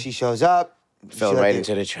 Right. She shows up. Fell right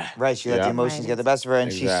into the trap. Right, she let the emotions get the best of her,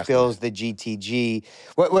 and she spills the GTG.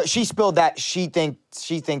 What she spilled that she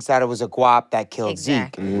thinks that it was a guap that killed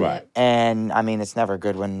Zeke. Right. And I mean, it's never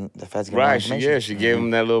good when the feds get information. She gave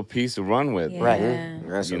him that little piece to run with. Right.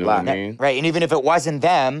 That's you a know lot. What I mean? Right, and even if it wasn't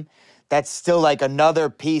them, that's still like another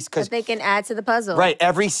piece because they can add to the puzzle. Right.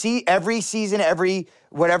 Every season,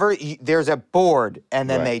 whatever, there's a board, and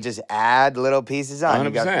then they just add little pieces on.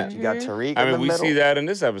 100%. You got Tariq. I mean, we middle. see that in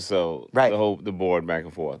this episode. Right. The board back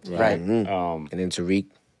and forth. Right. And then Tariq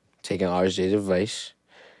taking RSJ's advice.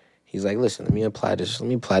 He's like, listen, let me apply this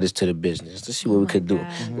to the business. Let's see what we could do.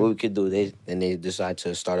 What we could do. They decide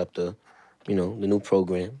to start up the new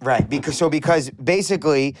program. Right, because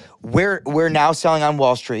basically we're now selling on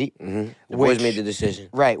Wall Street. The boys made the decision.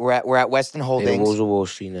 Right, we're at Weston Holdings. They moves of Wall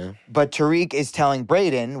Street now. But Tariq is telling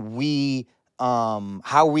Braden, how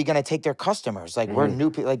are we gonna take their customers? Like we're new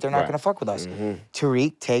people, like they're not gonna fuck with us.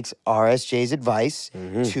 Tariq takes RSJ's advice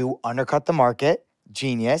to undercut the market.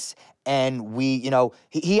 Genius. And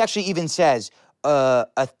he actually even says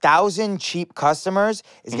 1,000 cheap customers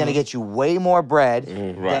is going to get you way more bread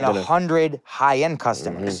than 100 high-end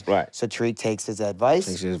customers. Right. So Tariq takes his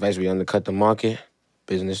advice. We undercut the market,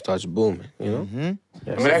 business starts booming, Yeah.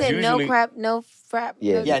 What is it? No crap, no frap.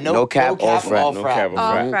 No cap, all frap. No cap,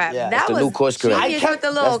 all frap. Yeah. That the was new course correct. genius with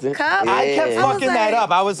the little cup. I kept fucking that up.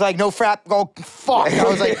 I was like, no frap, go fuck. I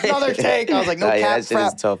was like, another take. I was like, no cap, that shit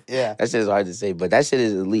frap. is tough. Yeah. That shit is hard to say, but that shit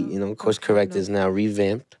is elite. Course correct is now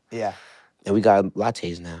revamped. Yeah. And we got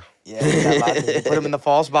lattes now. Yeah, we got lots of- put them in the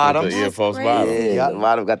false bottoms. Yeah, false great. bottom. Yeah, the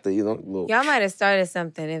bottom got the, little... Y'all might have started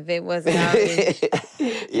something if it wasn't already.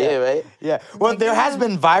 Yeah, right? Yeah. Well, there has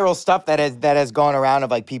been viral stuff that has gone around of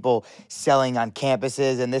like people selling on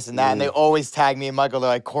campuses and this and that, and they always tag me and Michael. They're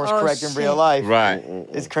like, course correct in real life. Right.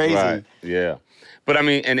 It's crazy. Right. Yeah. But I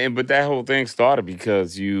mean, but that whole thing started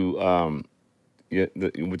because you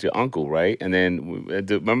with your uncle, right? And then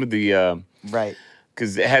remember the Right.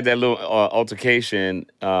 because it had that little altercation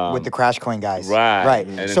With the Crash Coin guys. right? Right.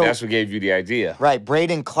 And then So- that's what gave you the idea. Right,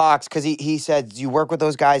 Braden clocks, because he said, do you work with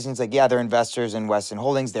those guys? And he's like, yeah, they're investors in Weston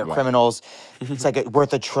Holdings. They're criminals. It's like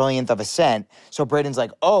worth a trillionth of a cent. So Braden's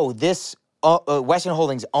like, oh, this, Weston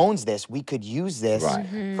Holdings owns this. We could use this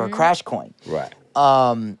for a Crash Coin. Right.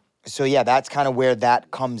 So yeah, that's kind of where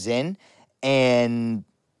that comes in. And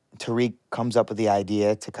Tariq comes up with the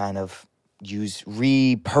idea to kind of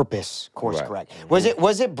repurpose course correct. Was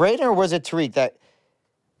it Braden or was it Tariq that,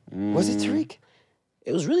 was it Tariq?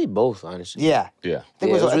 It was really both, honestly. Yeah. Yeah. It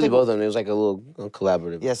was really both of them. It was like a little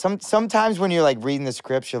collaborative. Yeah, sometimes when you're like reading the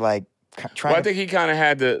scripts, you're like trying. Well, I think he kind of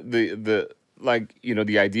had the like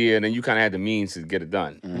the idea, and then you kind of had the means to get it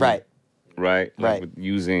done. Right. Right. Like Right. with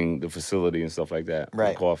using the facility and stuff like that. for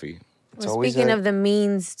Right. Coffee. Well, speaking of the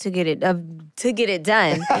means to get it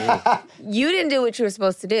done, you didn't do what you were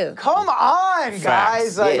supposed to do. Come on, guys!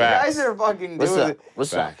 Facts. Like, you Facts. guys are fucking What's doing up? it.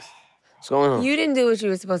 What's up? Facts. What's going on? You didn't do what you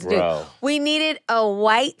were supposed to Bro. do. We needed a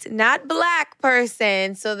white, not black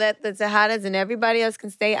person so that the Tejadas and everybody else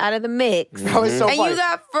can stay out of the mix. That was so And funny. you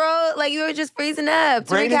got like you were just freezing up. Tariq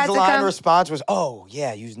Braden's had to line come. response was, "Oh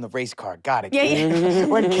yeah, using the race card, got it." Yeah, yeah.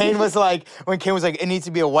 when Kane was like, it needs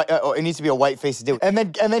to be a white face to do it. And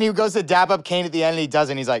then he goes to dab up Kane at the end, and he does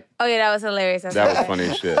it. And he's like, Oh yeah, that was hilarious. That was funny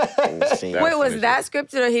as shit. Wait, was that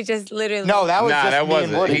scripted or he just literally? "No, that was Nah, just that me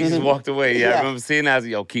and wasn't. Woody." He just walked away. Yeah, Yeah. I remember seeing that. I was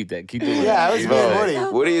like, yo, keep that. Keep doing Yeah, that. it was me and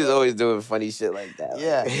Woody. Woody is always doing funny shit like that.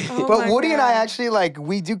 Yeah. Oh But my Woody and I God. actually, like,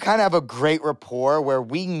 we do kind of have a great rapport where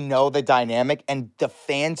we know the dynamic and the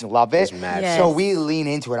fans love it. It's mad. Yes. So we lean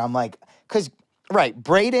into it. I'm like, because, right,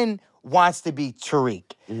 Braden wants to be Tariq,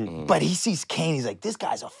 but he sees Kane. He's like, this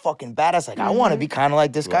guy's a fucking badass. Like, I want to be kind of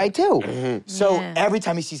like this guy too. So Yeah. every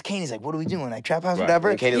time he sees Kane, he's like, what are we doing? Like, trap house, Right. whatever?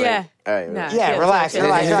 And Kane's Yeah. like, all right, Nah. right. Yeah, Chill, relax, chill,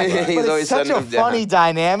 relax, chill. relax. He's But always it's such a shutting him down. funny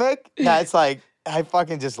dynamic that it's like, I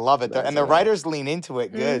fucking just love it. And the writers lean into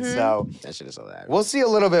it good. So That shit is hilarious. we'll see a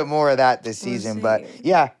little bit more of that this season. But see.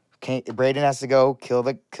 yeah, Braden has to go kill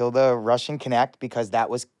the Russian Connect because that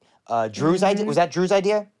was Drew's idea. Was that Drew's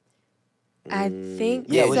idea? I think.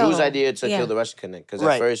 Yeah, it was so. Drew's idea to Yeah. kill the Russian Connect. Because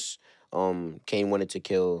Right. at first, Kane wanted to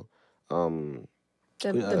kill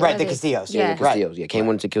The Right, the brothers. Castillos. Yeah. Right. Castillos. Yeah, Kane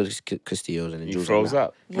wanted to kill Castillos, and then He Drew's froze like,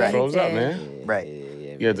 up. Yeah, he Froze up, did. man. Right.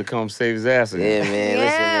 You had to come save his ass again. Yeah, man. Yeah,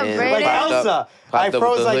 Listen, man. Braden. Like Popped up- Elsa. popped I up with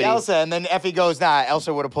froze the like hoodie. Elsa, and then Effie goes, nah,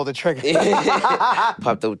 Elsa would have pulled the trigger.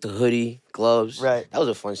 Popped up with the hoodie, gloves. Right. That was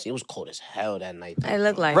a fun scene. It was cold as hell that night. though. I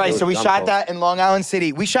look like Right, it. so we dumb shot cold. that in Long Island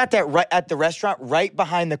City. We shot that right at the restaurant, right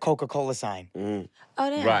behind the Coca-Cola sign. Oh,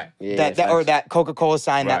 damn. Right. Yeah, That Coca-Cola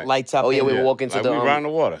sign that Right. lights up. Oh, yeah, and- we were walking to Like the. we around the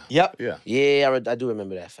water. Yep. Yeah. Yeah, I do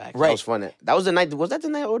remember that fact. Right. That was fun. That was the night. Was that the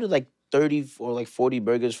night I ordered like 30 or like 40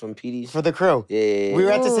 burgers from PD's? For the crew. Yeah. We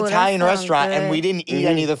were at this Ooh, that Italian sounds restaurant and good. we didn't eat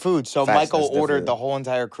any of the food. So Facts, Michael that's ordered definitely- the whole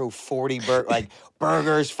entire crew 40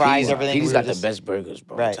 burgers, fries, everything. He's We got were just- the best burgers,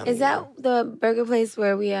 bro. Right. I'm telling Is you. that the burger place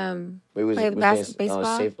where we Wait, was play it-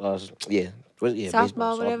 baseball? yeah. Yeah,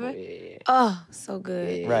 Softball, whatever? Yeah. Oh, so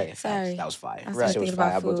good. Right. Sorry. That was fire. I That was shit was thinking fire.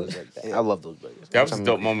 I about bought food. those like that. I love those burgers. That was a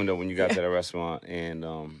dope moment though when you got to that restaurant and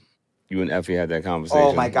you and Effie had that conversation.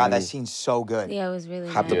 Oh my God, that scene's so good. Yeah, it was really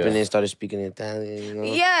Hopped nice. up in there and started speaking Italian, you know?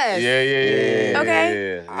 Yes. Yeah.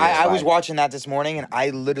 Okay. I was watching that this morning, and I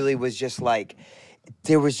literally was just like,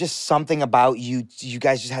 there was just something about you. You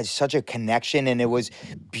guys just had such a connection, and it was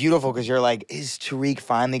beautiful because you're like, is Tariq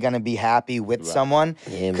finally gonna be happy with someone?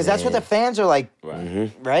 Yeah, Because that's what the fans are like,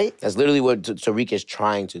 right? That's literally what Tariq is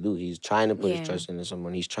trying to do. He's trying to put Yeah. his trust into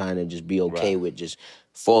someone. He's trying to just be okay with just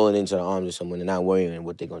falling into the arms of someone and not worrying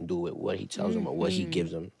what they're going to do with what he tells them or what he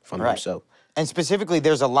gives them from himself. And specifically,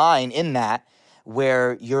 there's a line in that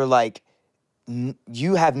where you're like,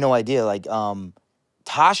 you have no idea, like,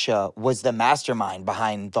 Tasha was the mastermind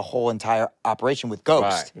behind the whole entire operation with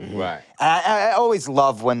Ghost. Right. And I always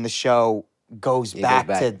love when the show goes back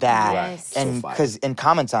to that Yes. and So fire. because and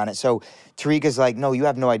comments on it. So Tariq is like, no, you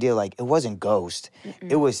have no idea. Like, it wasn't Ghost.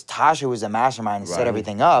 It was Tasha who was the mastermind and set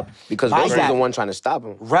everything up. Because My Ghost was dad- the one trying to stop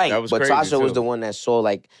him. Right. That was But crazy, Tasha was too. the one that saw,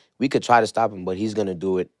 like, we could try to stop him, but he's going to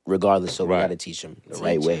do it regardless, so we got to teach him the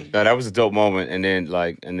right way. No, that was a dope moment, and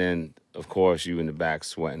then of course you in the back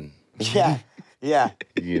sweating. Yeah. Yeah.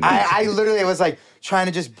 You know. I literally was like trying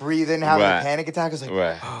to just breathe in, having a panic attack. I was like,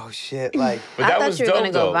 Right. oh shit. Like, But I that thought was you were dope,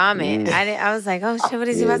 gonna go though. vomit. I was like, oh shit, what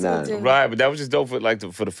is he about to go do? Right, but that was just dope for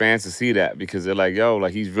the fans to see that because they're like, yo,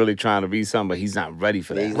 like he's really trying to be something, but he's not ready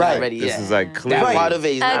for that. He's Right. not ready This yet. is like clear. That part of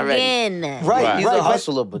it, he's not ready. Again. right, He's a right.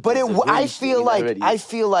 hustler, but it, it's a I really feel he's like not ready. I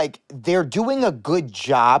feel like they're doing a good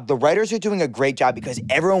job. The writers are doing a great job because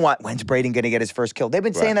everyone wants, when's Brady gonna get his first kill? They've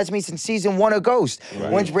been saying that to me since season 1 of Ghost.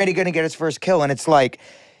 When's Brady gonna get his first kill? And it's like,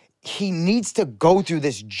 he needs to go through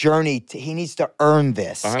this journey. He needs to earn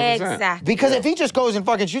this. 100%. Exactly. Because if he just goes and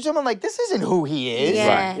fucking shoots someone, like, this isn't who he is.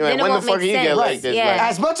 Yeah. You're like, Then it when the won't fuck make you get sense. like this? Yeah. Like,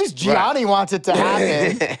 As much as Gianni wants it to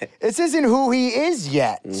happen, this isn't who he is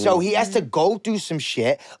yet. So he has to go through some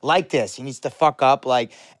shit like this. He needs to fuck up,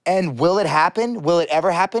 like, and will it happen? Will it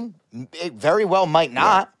ever happen? It very well might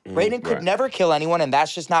not. Raiden could never kill anyone, and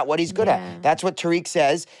that's just not what he's good at. That's what Tariq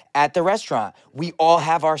says at the restaurant. We all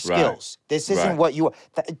have our skills. This isn't what you.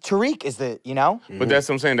 Tariq is the, you know. But that's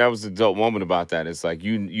what I'm saying. That was the dope moment about that. It's like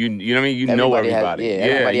you know what I mean. You know Everybody has- everybody. yeah,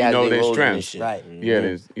 everybody you has know their their roles in strengths. this shit. Right. Yeah,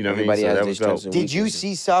 there's, you know what I mean. Everybody So has that their was strengths dope. and Did you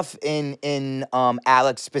see stuff in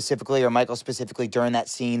Alex specifically or Michael specifically during that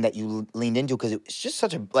scene that you leaned into? Because it was just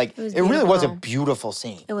such a like. was It really was a beautiful. beautiful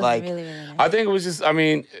scene. It was like, really, really nice. I think it was just. I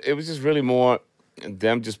mean, it was just really more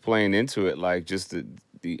them just playing into it, like just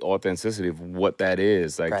the authenticity of what that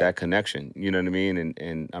is, like that connection. You know what I mean?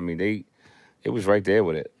 And I mean it was right there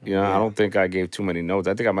with it. You know, I don't think I gave too many notes.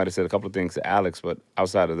 I think I might have said a couple of things to Alex, but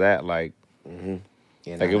outside of that, like,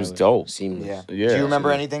 Yeah, like it was dope. Seamless. yeah. Yeah. Do you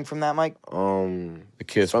remember anything from that, Mike? The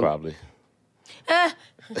kiss probably.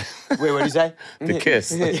 Wait, what did you say? The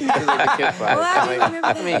kiss. Well, I didn't remember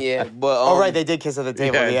I that. mean, yeah, but Oh, right, they did kiss at the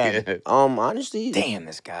table at the end. honestly, Damn,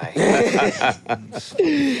 this guy.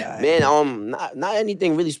 man, not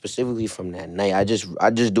anything really specifically from that night. I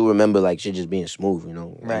just do remember like shit just being smooth, you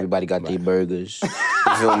know. Right. Everybody got their burgers,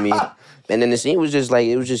 you feel me? And then the scene was just like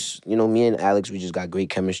it was just, you know, me and Alex, we just got great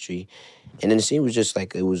chemistry. And then the scene was just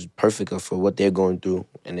like, it was perfect for what they're going through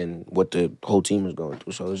and then what the whole team was going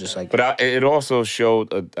through. So it was just like... But it also showed,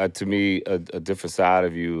 to me, a different side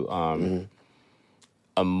of you,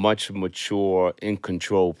 a much mature, in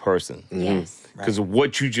control person. Yes. Because of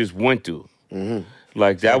what you just went through.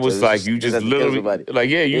 Like, that was like, you just literally... Like,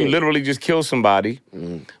 yeah, you literally just killed somebody,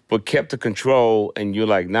 but kept the control, and you're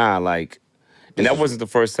like, nah, like... And that wasn't the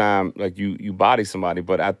first time, like, you bodied somebody,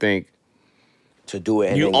 but I think... To do it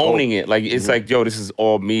and you then owning go. it. Like, it's like, yo, this is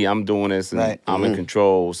all me. I'm doing this, and I'm in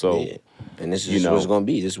control, so... Yeah. And this is what it's going to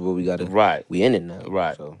be. This is what we got to... Right. We in it now.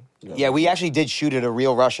 Right. So, Yeah, we actually did shoot at a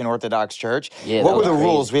real Russian Orthodox church. Yeah, what that were the was crazy.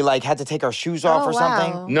 rules? We like had to take our shoes off or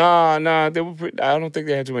something? No, they were. I don't think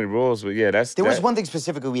they had too many rules, but yeah, There was one thing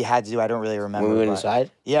specifically we had to do. I don't really remember. When we went but-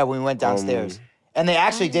 inside? Yeah, when we went downstairs. And they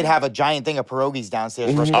actually did have a giant thing of pierogies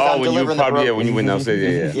downstairs for us. 'cause Oh, I'm when you delivering the probably pierogies. when you went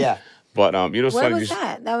downstairs, yeah. Yeah. But you know, Where funny. was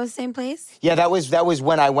that? That was the same place? Yeah, that was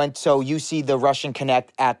when I went. So you see the Russian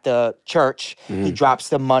Connect at the church. He drops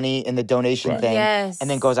the money in the donation thing, Yes. and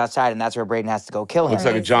then goes outside, and that's where Braden has to go kill him. Looks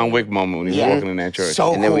like a John Wick moment when he's walking in that church.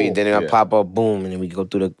 So And then cool. then it pop up, boom, and then we go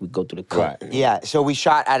through the cut. Right. Yeah, so we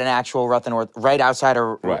shot at an actual right outside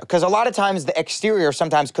of, Right. because a lot of times the exterior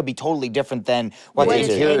sometimes could be totally different than what the What it is,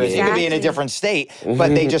 interior is. It could be in a exactly. different state, but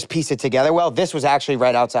they just piece it together. Well, this was actually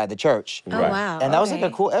right outside the church, Oh, wow. and that was like a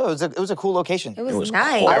okay. cool. It was a cool location. It was was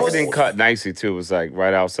nice. cold. Everything cut nicely too. It was like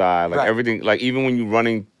right outside, like Right. everything, like even when you're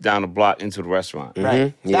running down the block into the restaurant.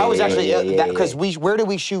 Right. Yeah, that was yeah, actually yeah, because where did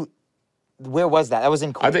we shoot where was that? That was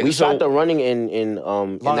in Queens. We shot the running in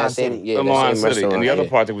Long that Island same City. yeah, Long that Island same City. And the other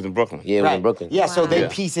part that was in Brooklyn. Yeah, it was in Brooklyn. Yeah, so they Yeah.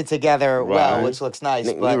 piece it together well, which looks nice.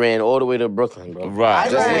 We But ran all the way to Brooklyn, bro.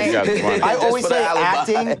 Right. I always for the say alibi.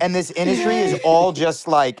 acting and this industry is all just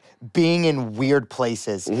like being in weird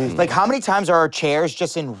places. Like how many times are our chairs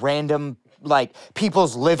just in random like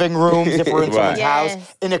people's living rooms if we're in someone's Yes.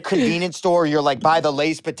 house? In a convenience store, you're like by the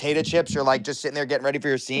Lay's potato chips, you're like just sitting there getting ready for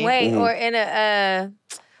your scene. Wait, or in a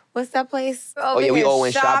what's that place? Oh, yeah, we all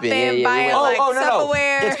went shopping. Yeah, we buying went- like no.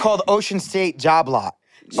 Tupperware. It's called Ocean State Job Lot.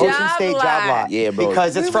 Ocean State Job Job Lot. Lot. Yeah, bro.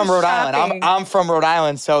 Because it's We from were Rhode shopping. Island. I'm from Rhode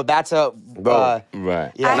Island, so that's a Bro.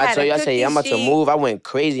 Right. yeah. When I had tell a you, I say, cookie I'm about to sheet. move. I went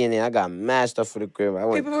crazy in there. I got mad stuff for the crib. I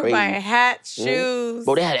went People were crazy. buying hats, shoes.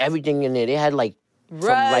 Bro, they had everything in there. They had like from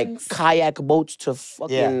like Rugs. kayak boats to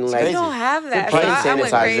fucking Yeah, it's like. We don't have that. Good So price I went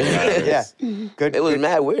sanitizer. crazy. Yeah. Good. It was good.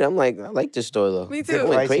 mad weird. I'm like, I like this store though. Me It too.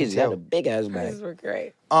 went Pricing, crazy. It had too. a big ass bag. These were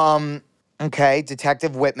great. Okay,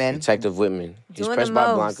 Detective Whitman. Detective Whitman. He's Doing pressed the by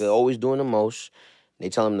most. Blanca, always doing the most. They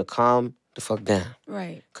tell him to calm the fuck down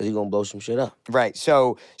Right. because he's gonna blow some shit up. Right.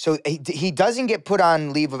 So he doesn't get put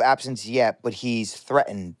on leave of absence yet, but he's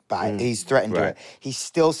threatened by it. He's threatened to Right. it. He's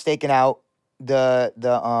still staking out the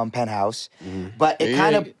penthouse, but it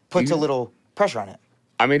kind of puts a little pressure on it.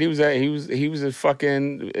 I mean, he was at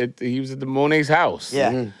the Monet's house.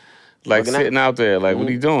 Yeah. Like Working out. sitting out there, like, what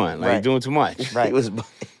are you doing? Like, Right. you doing too much. Right. He was,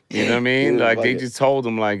 You know what I mean? was Like, they bugging. just told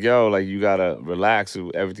him, like, yo, like, you gotta relax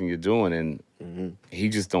with everything you're doing. And he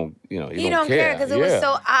just don't, he don't care because it was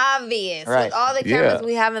so obvious. Right. With all the cameras Yeah.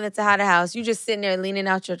 we have in the Tejada house, you just sitting there leaning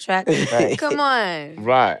out your track. Right. Come on.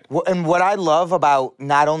 Right. And what I love about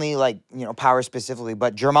not only like Power specifically,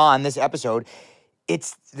 but Jermon this episode,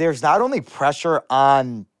 there's not only pressure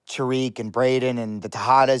on Tariq and Braden and the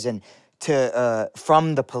Tejadas and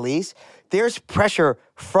from the police. There's pressure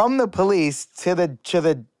from the police to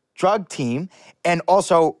the drug team, and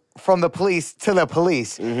also from the police to the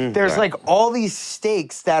police. There's like all these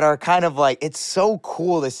stakes that are kind of like, it's so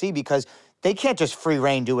cool to see because they can't just free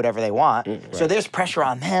reign do whatever they want. So there's pressure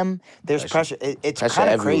on them. There's pressure. It's Pressure kind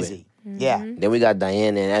of everywhere. crazy. Yeah. Then we got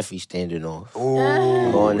Diana and Effie standing off.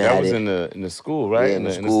 Ooh. Going That at was it. in the school, right? Yeah, in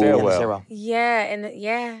the school. stairwell. Yeah, and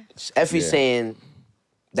yeah. Effie Yeah. saying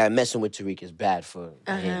that messing with Tariq is bad for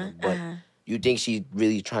Diana, but you think she's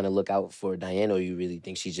really trying to look out for Diana, or you really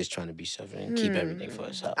think she's just trying to be selfish and keep everything for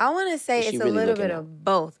herself? I want to say Is she it's a really little looking bit out? of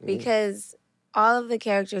both because all of the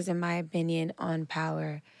characters, in my opinion, on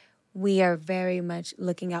Power, we are very much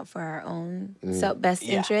looking out for our own best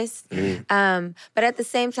interests. But at the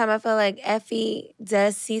same time, I feel like Effie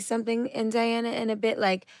does see something in Diana in a bit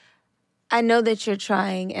like, I know that you're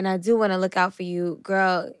trying and I do want to look out for you.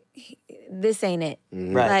 Girl, this ain't it.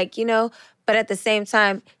 Right. Like, but at the same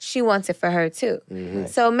time, she wants it for her too.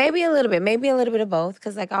 So maybe a little bit of both.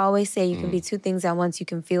 Because like I always say, you can be two things at once. You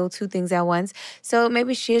can feel two things at once. So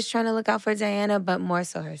maybe she is trying to look out for Diana, but more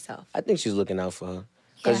so herself. I think she's looking out for her.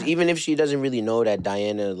 Because Yeah. even if she doesn't really know that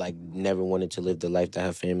Diana, like, never wanted to live the life that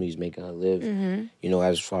her family's making her live,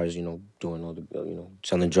 as far as, doing all the,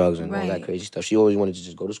 selling drugs and all that Right. crazy stuff. She always wanted to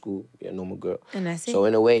just go to school, be a normal girl. And that's it. So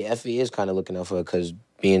in a way, Effie is kind of looking out for her because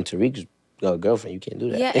being Tariq's girlfriend, you can't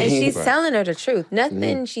do that. Yeah, and she's telling her the truth.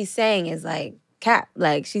 Nothing she's saying is like cap.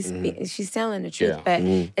 Like she's telling the truth, Yeah. but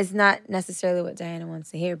it's not necessarily what Diana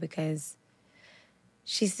wants to hear because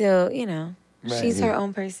she's still, she's her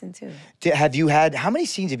own person too. How many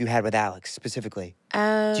scenes have you had with Alex specifically?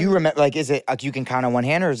 Do you remember, like, is it, like, you can count on one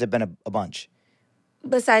hand or has it been a bunch?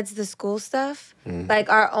 Besides the school stuff, like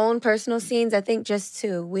our own personal scenes, I think just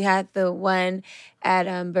two. We had the one at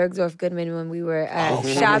Bergdorf Goodman when we were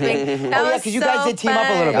shopping. That was because you guys so did team up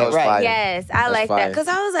a little That bit, was right? fire. Yes, I That's like that fire. because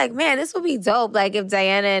I was like, man, this would be dope. Like if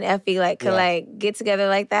Diana and Effie could get together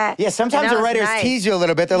like that. Yeah, sometimes And that the was writers nice. tease you a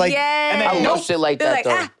little bit. They're like, Yes. and then, I love nope. shit like They're that,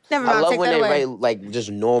 like, though. never I mind, love take when that they away. write, like, just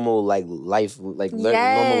normal, like, life, like,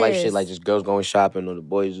 normal life shit, Yes. like, just girls going shopping or the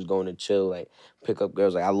boys just going to chill, like, pick up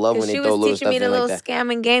girls. Like, I love when they She throw was little teaching stuff me the in little like that.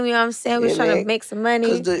 scamming game, you know what I'm saying? We was Yeah, trying to man. make some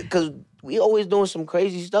money. Because we always doing some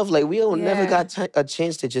crazy stuff. Like, we never Yeah. got a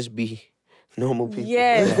chance to just be normal people.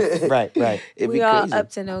 Yes. Right. It'd We be all crazy. up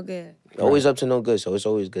to no good. Always up to no good, so it's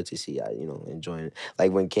always good to see y'all, enjoying it.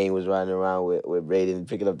 Like when Kane was riding around with Braden and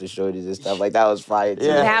picking up the shorties and stuff, like that was fire too.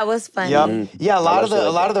 Yeah. That was funny. Yep. Yeah, a lot love shit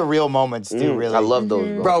like of that. the real moments do really. I love those,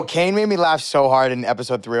 bro. Bro, Kane made me laugh so hard in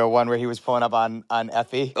episode 301 where he was pulling up on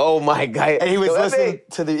Effie. Oh my god! And he was Yo, listening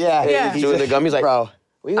to the Yeah. He chewing the gum. He's like, bro.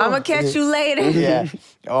 we I'm gonna- going to catch you later. Yeah.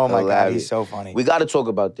 Oh my God, Hilarious. he's so funny. We got to talk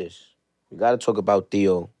about this. We got to talk about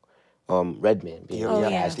Theo, Redman. being Theo,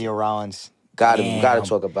 yeah. Theo Rollins. Gotta Damn.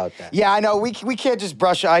 talk about that. Yeah, I know. We can't just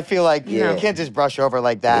brush. I feel like Yeah. we can't just brush over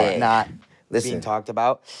like that. Yeah. And not. being talked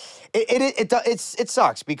about. It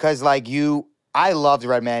sucks because like I loved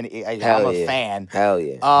Redman. I'm a fan. Hell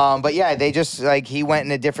yeah. But yeah, they just like he went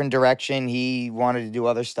in a different direction. He wanted to do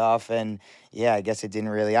other stuff, and yeah, I guess it didn't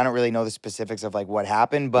really. I don't really know the specifics of like what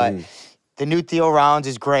happened, but the new Theo Rounds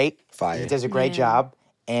is great. Fire. He does a great job,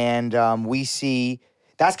 and we see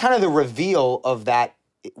that's kind of the reveal of that.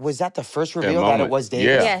 Was that the first reveal that it was David?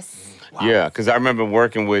 Yeah. Yes. Wow. Yeah, because I remember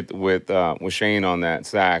working with Shane on that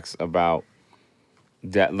sax about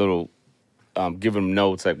that little giving him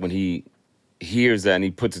notes like when he hears that and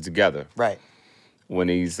he puts it together. Right. When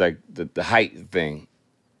he's like the height thing.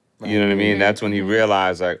 Right. You know what I mean? That's when he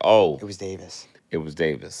realized like, oh. It was Davis. It was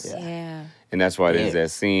Davis. Yeah. And that's why there's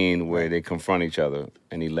that scene where they confront each other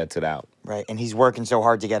and he lets it out. Right, and he's working so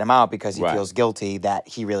hard to get him out because he feels guilty that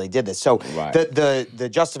he really did this. So the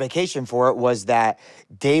justification for it was that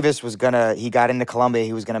Davis he got into Colombia,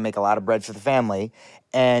 he was gonna make a lot of bread for the family,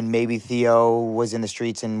 and maybe Theo was in the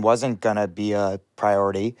streets and wasn't gonna be a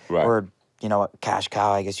priority or a cash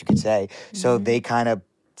cow, I guess you could say. So they kind of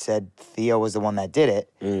said Theo was the one that did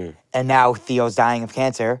it, and now Theo's dying of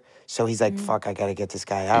cancer. So he's like, "Fuck, I gotta get this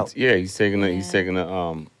guy out." He's taking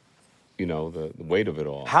the weight of it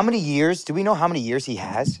all. How many years? Do we know how many years he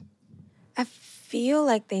has? I feel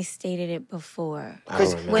like they stated it before.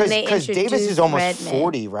 Because Davis is almost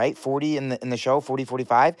 40, right? 40 in the show, 40,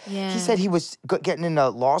 45. Yeah. He said he was getting into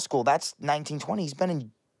law school. That's 1920. He's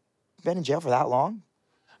been in jail for that long.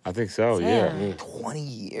 I think so, yeah. 20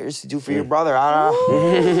 years to do for your brother. I don't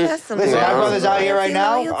know. That's some Listen, my brother's out here right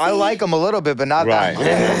now. I like him a little bit, but not that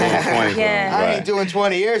much. I ain't doing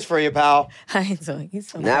 20 years for you, pal. I ain't doing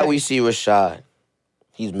it. Now we see Rashad.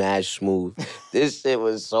 He's mad smooth. This shit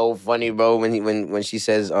was so funny, bro. When she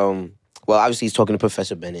says, well, obviously he's talking to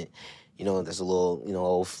Professor Bennett. There's a little,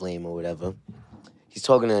 old flame or whatever. He's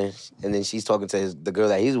talking to her, and then she's talking to the girl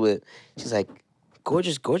that he's with. She's like,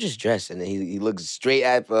 gorgeous dress. And then he looks straight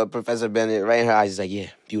at Professor Bennett, right in her eyes. He's like, yeah,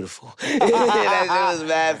 beautiful. That was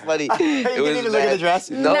mad funny. You didn't even look at the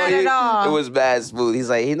dress? No, not at all. It was mad smooth. He's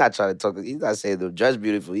like, he's not trying to talk. He's not saying the dress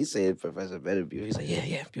beautiful. He's saying Professor Bennett beautiful. He's like,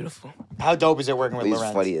 yeah, beautiful. How dope is it working with Lorenz?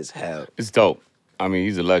 He's funny as hell. It's dope. I mean,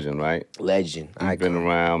 he's a legend, right? Legend. He's been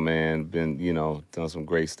around, man. Been, done some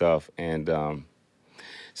great stuff. And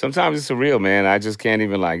sometimes it's surreal, man. I just can't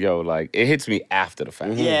even it hits me after the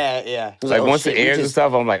fact. Yeah. Like once it airs and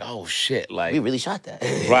stuff, I'm like, oh shit, like we really shot that.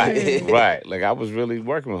 Right. Like I was really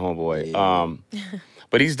working with homeboy. Yeah.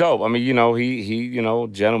 But he's dope. I mean, he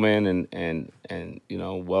gentleman and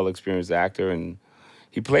well experienced actor, and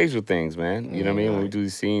he plays with things, man. You know what I mean? When we do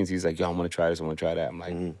these scenes, he's like, yo, I'm gonna try this, I'm gonna try that. I'm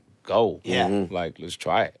like, go. Yeah. Like, let's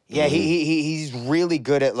try it. Yeah, he's really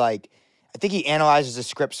good at I think he analyzes the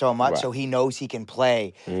script so much, so he knows he can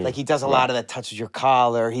play. Like he does a lot of that touches your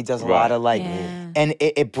collar. He does a lot of and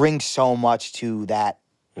it brings so much to that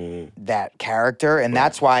character, and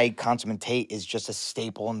that's why Consummate Tate is just a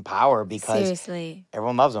staple in Power because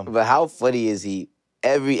everyone loves him. But how funny is he?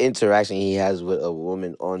 Every interaction he has with a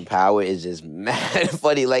woman on Power is just mad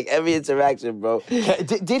funny. Like every interaction, bro.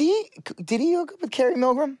 Did he hook up with Carrie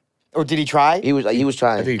Milgram? Or did he try? He was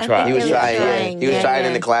trying. I think he tried. He was trying. He was trying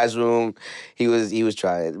in the classroom. He was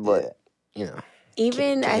trying, but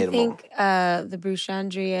even I think the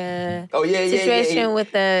Bruchandria situation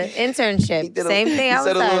with the internship. Same thing. He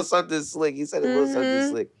said a little something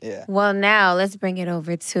slick. Yeah. Well, now let's bring it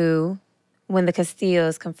over to when the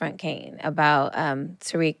Castillos confront Kane about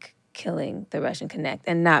Tariq killing the Russian Connect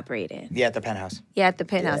and not Braden. Yeah, at the penthouse. Yeah, at the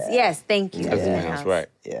penthouse. Yes, thank you. At the penthouse, right?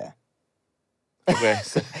 Yeah. Okay.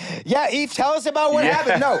 Yeah, Eve, tell us about what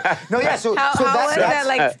happened. No, yeah. So how was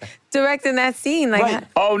that directing that scene?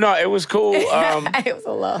 Oh no, it was cool. It was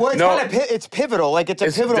a lot. Well, it's pivotal. Like it's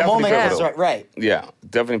a pivotal moment. Pivotal. Right. Yeah,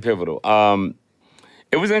 definitely pivotal.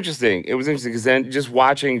 It was interesting. Because then just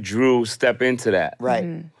watching Drew step into that,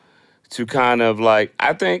 right, to kind of I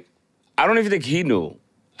don't even think he knew.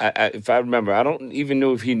 If I remember, I don't even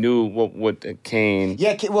know if he knew what Kane.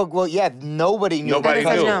 Yeah, well, yeah. Nobody knew.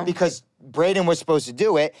 Because Braden was supposed to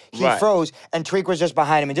do it. He froze, and Tariq was just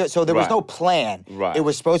behind him and do it. So there was no plan. Right. It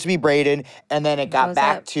was supposed to be Braden, and then it got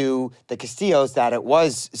back to the Castillos that it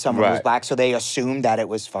was someone who was black. So they assumed that it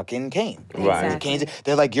was fucking Kane. Right. Exactly.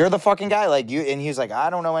 They're like, "You're the fucking guy." And he was like, "I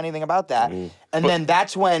don't know anything about that." And then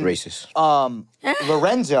that's when racist.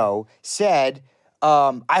 Lorenzo said,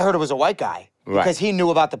 "I heard it was a white guy." Because he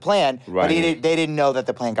knew about the plan, but they didn't know that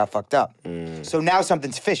the plan got fucked up. So now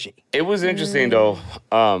something's fishy. It was interesting, though,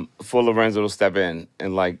 for Lorenzo to step in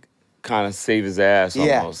and, kind of save his ass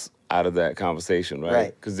almost out of that conversation,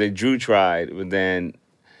 right? Because Drew tried, but then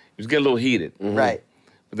it was getting a little heated. Right.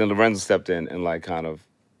 But then Lorenzo stepped in and, kind of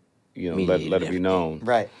let it be known.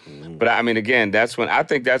 Right. But I mean, again, that's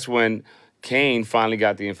when Kane finally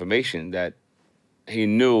got the information that he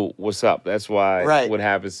knew what's up. That's why what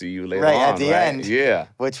happens to you later on. At the end. Yeah.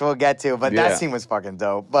 Which we'll get to. But that scene was fucking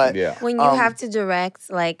dope. But when you have to direct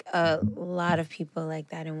like a lot of people like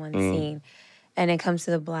that in one scene, and it comes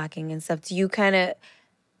to the blocking and stuff, do you kind of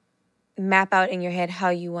map out in your head how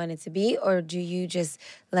you want it to be, or do you just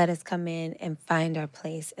let us come in and find our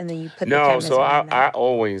place and then you put the cameras around that?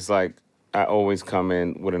 I always come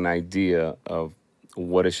in with an idea of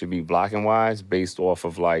what it should be blocking wise based off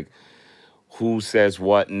of like who says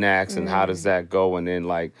what next and how does that go, and then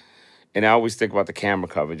like, and I always think about the camera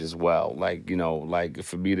coverage as well. Like, like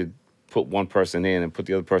for me to put one person in and put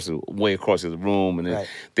the other person way across the room, and then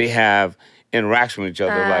they have interaction with each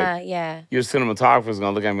other. Like, your cinematographer's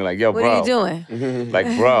gonna look at me like, yo, bro. What are you doing? Like,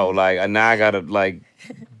 bro, like, now I gotta like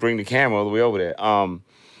bring the camera all the way over there.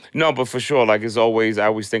 No, but for sure, like I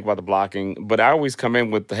always think about the blocking, but I always come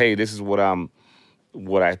in with, hey, this is what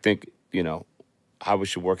I think, how it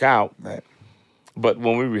should work out. Right. But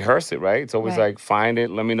when we rehearse it, right, it's always like, find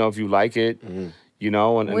it, let me know if you like it, and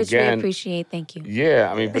Which again. we appreciate, thank you.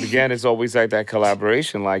 Yeah, I mean, but again, it's always like that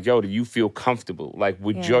collaboration, like, yo, do you feel comfortable? Like,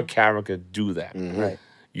 would your character do that? Right.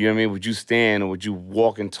 You know what I mean? Would you stand, or would you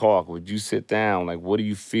walk and talk? Would you sit down? Like, what do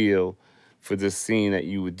you feel for this scene that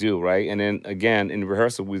you would do, right? And then, again, in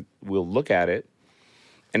rehearsal, we'll look at it,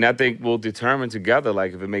 and I think we'll determine together,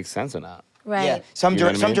 like, if it makes sense or not. Right. Yeah. Some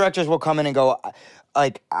directors will come in and go,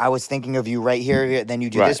 like, I was thinking of you right here, then you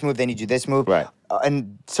do this move, then you do this move. Right.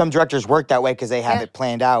 And some directors work that way because they have it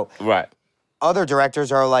planned out. Right. Other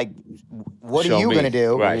directors are like, what are you going to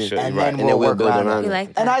do? Right, and then we'll work around it.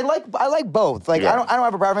 Like And I like both. Like, I don't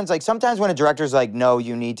have a preference. Like, sometimes when a director's like, no,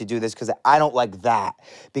 you need to do this, because I don't like that.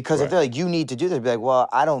 Because if they're like, you need to do this, I'd be like, well,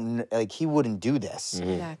 I don't, like, he wouldn't do this.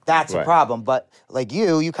 Exactly. That's a problem. But like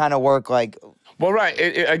you kind of work like... Well, right.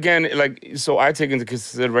 Again, like, so I take into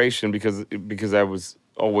consideration, because I was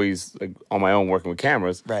always like on my own working with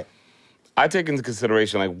cameras. Right. I take into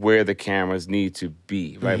consideration like where the cameras need to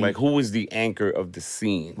be, right? Like, who is the anchor of the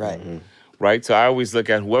scene? Right. Right? So I always look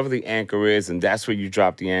at whoever the anchor is, and that's where you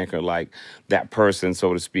drop the anchor, like that person,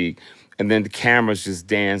 so to speak. And then the cameras just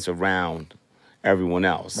dance around everyone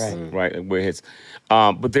else, right? Like where it hits.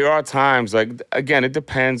 But there are times, like, again, it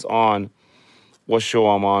depends on what show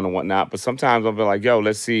I'm on and whatnot. But sometimes I'll be like, yo,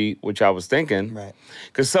 let's see what y'all was thinking. Right.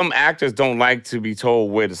 Because some actors don't like to be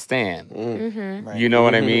told where to stand. Right. You know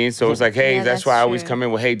what I mean? So it's like, hey, that's why I always true. come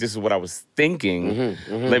in with, hey, this is what I was thinking.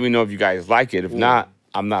 Let me know if you guys like it. If not,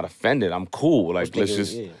 I'm not offended. I'm cool. Like,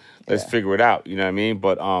 let's figure it out. You know what I mean?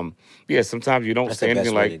 But sometimes you don't say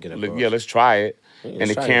anything like, let's try it. And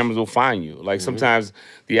the cameras will find you. Like, sometimes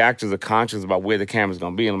the actors are conscious about where the camera's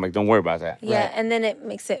gonna be, and I'm like, don't worry about that. Yeah, and then it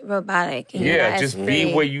makes it robotic. And Yeah, just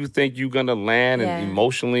be where you think you're gonna land, and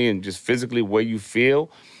emotionally and just physically where you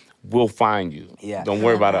feel, we'll find you. Yeah. Don't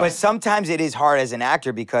worry about us. But sometimes it is hard as an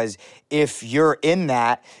actor, because if you're in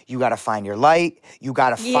that, you got to find your light. You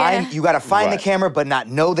got to find the camera, but not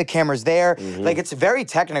know the camera's there. Like, it's very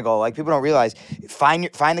technical. Like, people don't realize. Find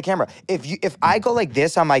the camera. If I go like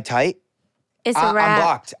this on my tight, it's a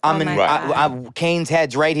wrap. I'm blocked. I'm Kane's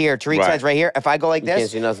head's right here. Tariq's head's right here. If I go like this, you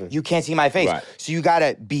can't see nothing. You can't see my face. Right. So you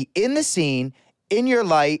gotta be in the scene, in your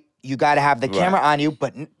light. You gotta have the camera on you,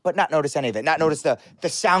 but not notice any of it. Not notice the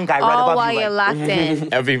sound guy right above you. While you're locked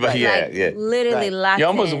in. Everybody, Literally locked in. You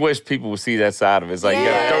almost wish people would see that side of it. It's like, you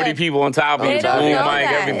got 30 people on top of you, boom, mic,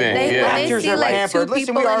 everything. When they see like two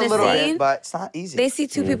people in a scene, but it's not easy. They see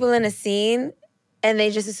two people in a scene, and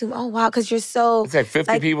they just assume, oh, wow, because you're so it's like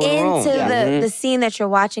 50 people in the room. Into the scene that you're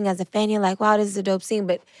watching as a fan. You're like, wow, this is a dope scene.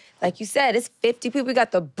 But like you said, it's 50 people. You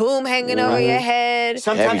got the boom hanging over your head.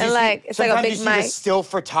 Sometimes and it's like a big you mic. See the still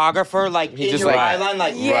photographer, like, in your eyeline,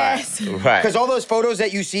 like, yes. Right. Because all those photos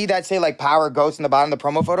that you see that say, like, Power Ghost in the bottom of the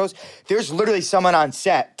promo photos, there's literally someone on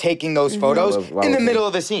set taking those photos in the middle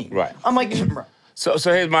of the scene. Right. I'm like, So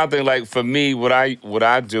here's my thing. Like, for me, what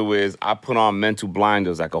I do is I put on mental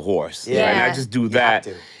blinders like a horse. Yeah. And I just do that.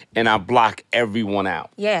 And I block everyone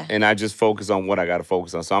out. Yeah. And I just focus on what I got to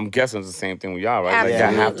focus on. So I'm guessing it's the same thing with y'all, right? Absolutely.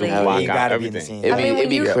 Like, I have to block You out gotta be in the everything. scene. It'd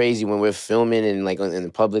be crazy when we're filming and like in the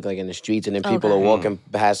public, like in the streets, and then people are walking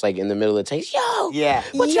past, like in the middle of the takes. Yo,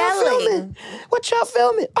 what y'all filming? What y'all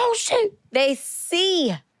filming? Oh shit! They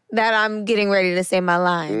see that I'm getting ready to say my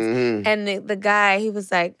lines, and the guy, he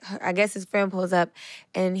was like, I guess his friend pulls up,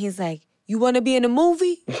 and he's like, you want to be in a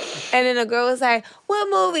movie? And then the girl was like, what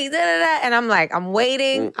movie? Da, da, da. And I'm like, I'm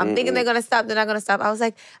waiting. I'm thinking they're going to stop. They're not going to stop. I was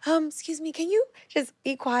like, excuse me, can you just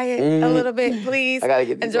be quiet a little bit, please? I got to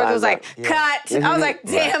get And Georgia was like, cut. I was like,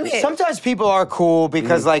 damn it. Sometimes people are cool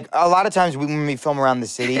because, like, a lot of times when we film around the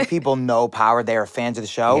city, people know Power. They are fans of the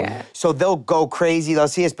show. Yeah. So they'll go crazy. They'll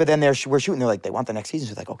see us, but then we're shooting. They're like, they want the next season.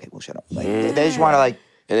 So they're like, okay, we'll shut up. Like, they just want to, like,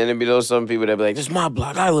 and then there'd be those some people that be like, this is my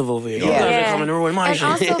block. I live over here. You guys are coming to ruin my shit.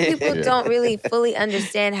 And also people don't really fully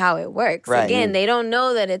understand how it works. Right. Again, they don't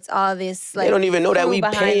know that it's all this, like, they don't even know that we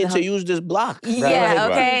behind paying the to use this block. Yeah,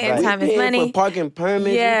 okay. And time is money. We paying for parking permits.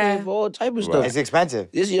 We paying for all type of stuff. It's expensive.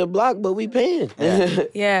 This is your block, but we paying.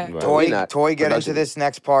 Yeah. Toy, get into this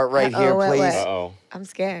next part right here, what, please. what? Uh-oh. I'm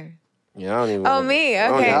scared. Yeah, I don't even. Oh, me?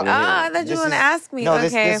 Okay. I thought you want to ask me. No,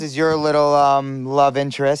 okay. this is your little love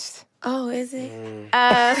interest. Oh, is it?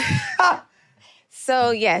 So,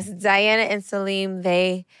 yes, Diana and Salim,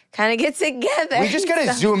 they kind of get together. We just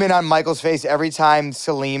gotta zoom in on Michael's face every time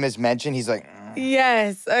Salim is mentioned. He's like,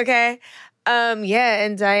 Yes, okay. Yeah,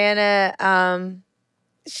 and Diana,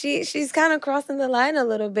 she's kind of crossing the line a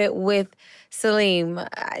little bit with Salim.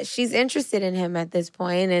 She's interested in him at this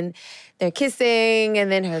point, and they're kissing,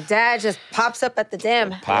 and then her dad just pops up at the damn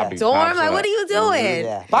dorm. Like, what are you doing?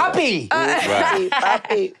 yeah. Poppy!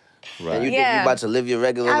 Papi. Right. And you think you're about to live your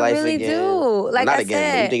regular life again? I really do. Like Not I again,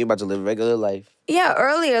 but said. you think you're about to live regular life. Yeah,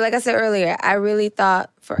 like I said earlier, I really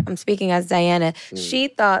thought, I'm speaking as Diana, she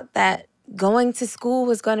thought that going to school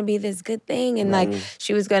was going to be this good thing and like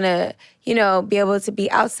she was going to, be able to be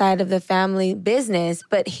outside of the family business.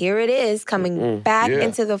 But here it is coming back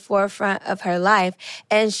into the forefront of her life,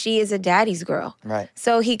 and she is a daddy's girl. Right.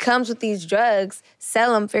 So he comes with these drugs,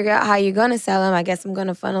 sell them, figure out how you're going to sell them. I guess I'm going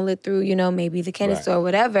to funnel it through, maybe the candy store or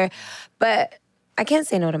whatever. But I can't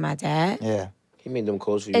say no to my dad. Yeah. He made them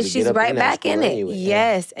calls for you And to she's get up right in that back school in it. anyway.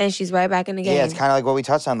 Yes, and she's right back in the game. Yeah, it's kind of like what we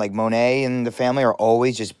touched on. Like Monet and the family are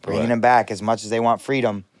always just bringing them back as much as they want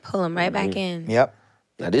freedom. Pull them right back in. Yep.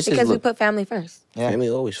 Now this Because is we put family first. Yeah. family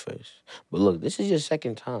always first. But look, this is your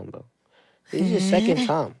second time, bro. This is your second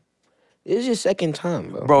time. This is your second time,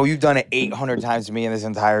 bro. Bro, you've done it 800 times to me in this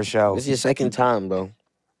entire show. This is your second time, bro.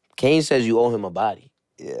 Kane says you owe him a body.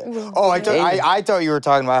 Yeah. Oh, I thought you were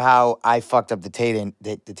talking about how I fucked up the Tatum.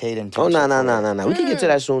 Oh no. We can get to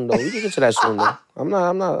that soon though. I'm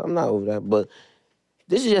not over that. But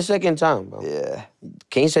this is your second time, bro. Yeah.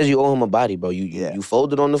 Kane says you owe him a body, bro. You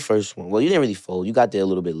folded on the first one. Well, you didn't really fold. You got there a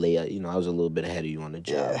little bit later. I was a little bit ahead of you on the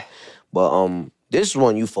job. Yeah. But this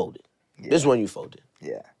one you folded. Yeah. This one you folded.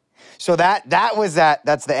 Yeah. So that's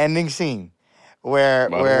the ending scene. Where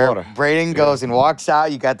Brayden goes and walks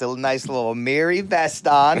out. You got the nice little Mary vest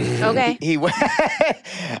on. Okay.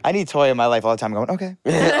 I need Toya in my life all the time going, okay.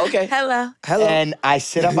 Okay. Hello. And I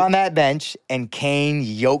sit up on that bench and Kane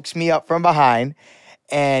yokes me up from behind.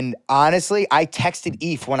 And honestly, I texted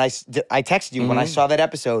Eve when I texted you when I saw that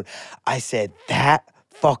episode. I said, that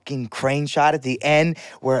fucking crane shot at the end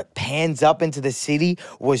where it pans up into the city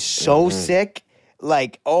was so sick.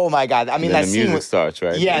 Like, oh my God. I mean, and then that the scene music starts,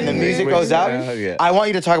 right? Yeah, and the music goes up. Yeah. I want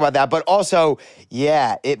you to talk about that. But also,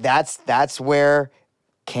 yeah, that's where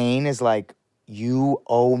Kane is like, you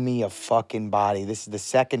owe me a fucking body. This is the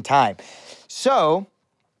second time. So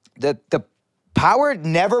the Power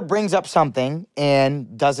never brings up something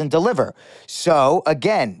and doesn't deliver. So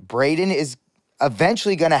again, Brayden is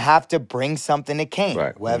eventually gonna have to bring something to Kane.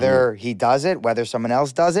 Right. Whether he does it, whether someone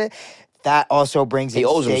else does it. That also brings in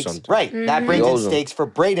owes him stakes. something. Right. That brings in stakes for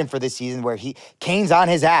Brayden for this season where Kane's on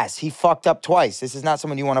his ass. He fucked up twice. This is not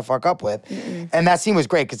someone you want to fuck up with. And that scene was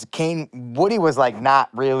great because Woody was like not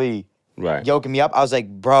really yoking me up. I was like,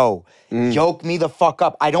 bro, yoke me the fuck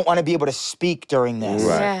up. I don't want to be able to speak during this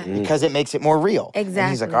because it makes it more real. Exactly.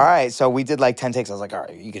 And he's like, all right. So we did like 10 takes. I was like, all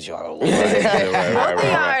right, you can show out a little Both of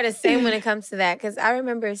y'all are the same when it comes to that because I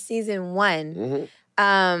remember season 1,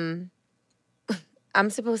 I'm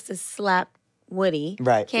supposed to slap Woody.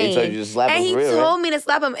 Right. Kane, He told you to slap him and he for real, told me to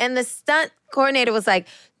slap him. And the stunt coordinator was like,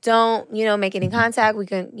 don't, make any contact. We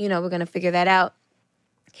can, we're going to figure that out.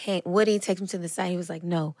 Woody takes him to the side. He was like,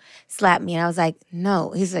 no, slap me. And I was like,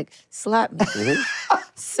 no. He's like, slap me.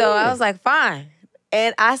 So I was like, fine.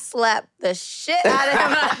 And I slapped the shit out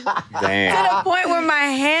of him. Damn. To the point where my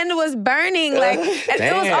hand was burning. And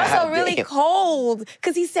it was also really cold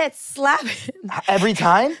because he said slap him. Every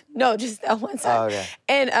time? No, just that one time. Oh, okay.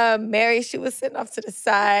 And Mary, she was sitting off to the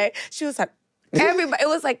side. She was like, everybody, it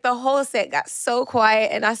was like the whole set got so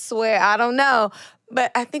quiet, and I swear, I don't know, but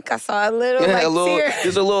I think I saw a little tear.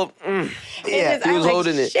 Just a little. Yeah, he was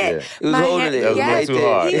holding it. Yeah. He was holding it. That was a little too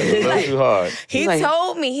hard. It was a little too hard. He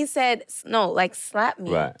told me, he said, no, like slap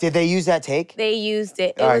me. Right. Did they use that take? They used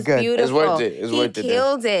it. It All right, was good. beautiful. It's worth it. It's worth it. He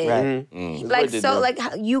killed it. Right. Like, so, like,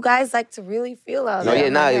 you guys like to really feel out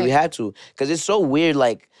there. We had to. Because it's so weird,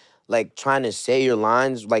 like trying to say your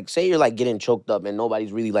lines. Like, say you're, like, getting choked up and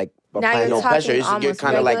nobody's really, like, applying no pressure. You're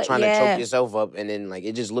kind of, like, trying to choke yourself up, and then, like,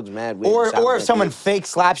 it just looks mad weird. Or if someone fake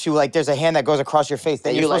slaps you, like, there's a hand that goes across your face,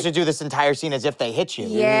 then you're supposed to do this entire scene as if they hit you.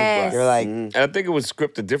 Yes. You're like... And I think it was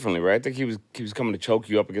scripted differently, right? I think he was coming to choke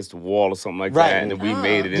you up against the wall or something like that, and then we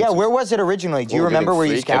made it into... Yeah, where was it originally? Do you remember where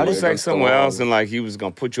you scouted? It was like somewhere else, and like he was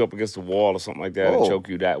gonna put you up against the wall or something like that and choke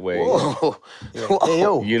you that way. Whoa.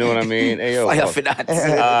 Ayo. You know what I mean? Ayo.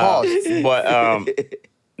 But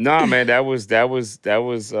nah, man, that was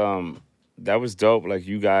dope. Like,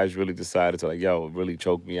 you guys really decided to, like, yo, really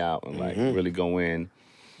choke me out and like really go in.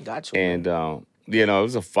 Gotcha. And it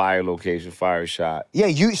was a fire location, fire shot.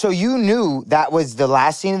 Yeah, so you knew that was the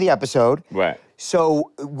last scene of the episode. Right.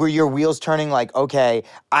 So were your wheels turning like, okay,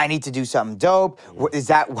 I need to do something dope? Is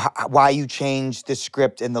that why you changed the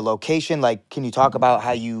script and the location? Like, can you talk about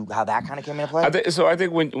how that kind of came into play? I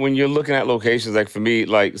think when you're looking at locations, like for me,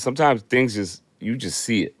 like sometimes things you just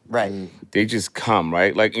see it. Right. They just come,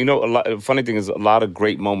 right? Like, the funny thing is a lot of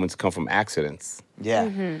great moments come from accidents. Yeah.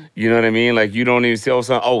 You know what I mean? Like, you don't even see all of a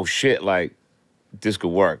sudden, oh shit, like, this could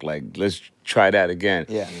work. Like, let's try that again.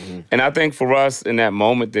 Yeah. And I think for us in that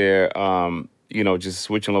moment there, just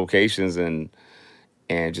switching locations and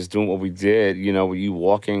just doing what we did, with you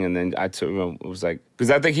walking, and then I took him, it was like, because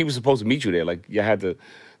I think he was supposed to meet you there. Like, you had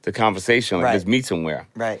the conversation, like, let's meet somewhere.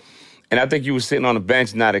 Right. And I think you were sitting on the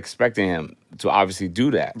bench not expecting him to obviously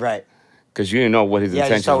do that. Right. Because you didn't know what his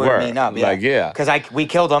intentions were. Like, because we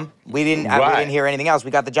killed him. We didn't hear anything else.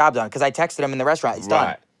 We got the job done. Because I texted him in the restaurant. It's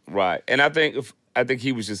done. Right. And I think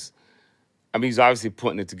he was just, he's obviously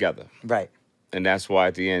putting it together. Right. And that's why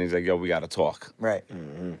at the end he's like, yo, we got to talk. Right.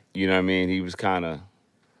 You know what I mean? He was kind of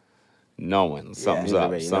knowing something's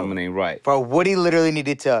up. Something ain't right. Bro, Woody literally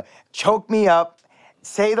needed to choke me up,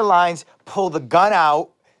 say the lines, pull the gun out,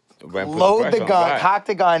 load the gun, cock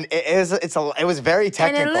the gun. It was very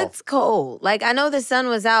technical. And it looks cold. Like, I know the sun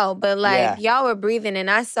was out, but like y'all were breathing,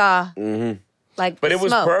 and I saw like. But it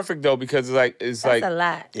was smoke. Perfect though, because it's like a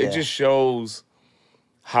lot. It just shows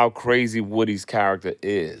how crazy Woody's character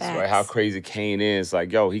is, right? How crazy Kane is.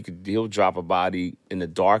 Like, yo, he'll drop a body in the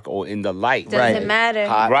dark or in the light. Doesn't matter.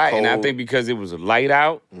 Hot, right, cold. And I think because it was light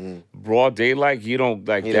out, broad daylight, you don't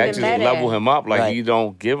that just level him up. Like, he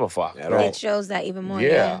don't give a fuck. It shows that even more.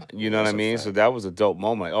 Yeah, you know what I mean? So that was a dope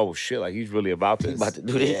moment. Like, oh shit, like he's really about this. He's about to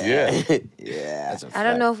do this. Yeah. I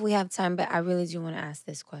don't know if we have time, but I really do want to ask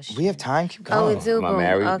this question. We have time? Keep Oh, going. we do? Am I Boom.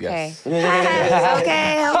 married? Okay. Yes.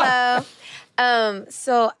 Okay, hello.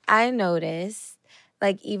 So I noticed,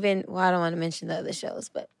 like, even, well, I don't want to mention the other shows,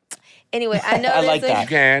 but anyway, I noticed. I like that. You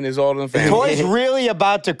can. It's all in the family. Toy's really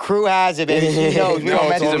about to crew has it, baby. She knows. We don't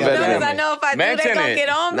mention it's it. a better because I know if I do, they're going to get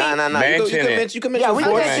on me. Nah. You can mention Yeah, we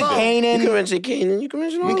can mention Kanan. You can mention Kanan. You can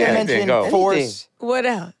mention all We that. can mention Force. What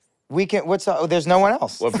else? We can, there's no one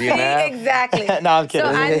else. What, BMF? Exactly. No, I'm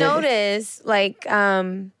kidding. So I noticed, like,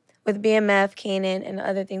 with BMF, Kanan, and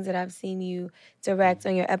other things that I've seen you direct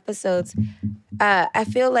on your episodes, I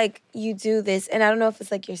feel like you do this, and I don't know if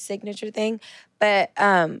it's like your signature thing, but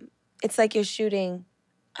it's like you're shooting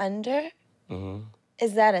under.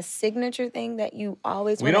 Is that a signature thing that you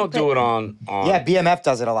always? We don't do it on. Yeah, BMF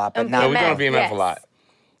does it a lot, but No, we now do it on BMF a lot.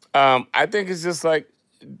 I think it's just like,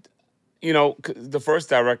 the first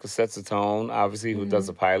director sets the tone, obviously, who does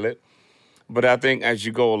the pilot. But I think as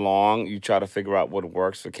you go along, you try to figure out what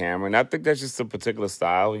works for camera. And I think that's just a particular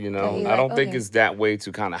style, I don't think it's that way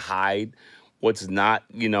to kind of hide what's not,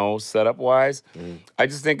 setup-wise. I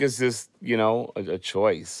just think it's just, a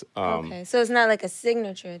choice. Okay, so it's not like a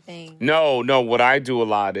signature thing. No. What I do a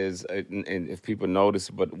lot is, and if people notice,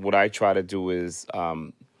 but what I try to do is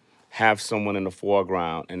have someone in the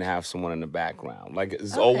foreground and have someone in the background. Like,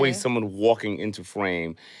 there's always someone walking into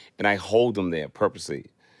frame, and I hold them there purposely.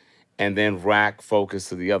 And then rack focus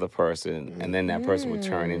to the other person, and then that person would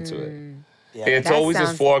turn into it. Yeah. It's That always this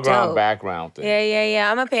sounds foreground, dope. background thing. Yeah.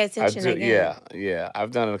 I'm going to pay attention again. Yeah. I've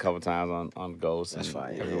done it a couple times on Ghost. That's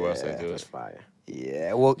fire. Everywhere else I do it. That's fire.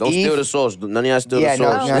 Yeah, well, Don't steal the sauce. None of y'all steal the sauce. No,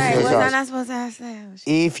 Oh, right. Was I not supposed to ask that?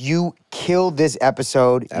 If you killed this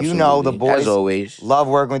episode, you know the boys as always love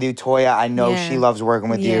working with you. Toya, I know she loves working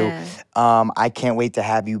with you. I can't wait to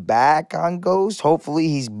have you back on Ghost. Hopefully,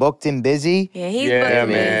 he's booked and busy. Yeah, he's booked and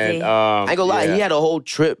busy. I ain't gonna lie, he had a whole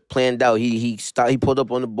trip planned out. He pulled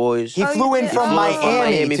up on the boys. He flew in from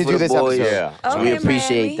Miami to do this episode. Yeah, so we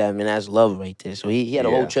appreciate that, man. That's love right there. So he had a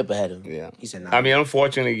whole trip ahead of him. Yeah, he said, I mean,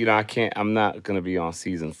 unfortunately, I'm not gonna be on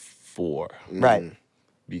season 4. Right.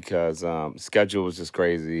 Because schedule was just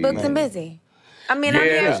crazy. Booked and busy. I mean, I'm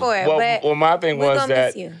here for it, but my thing was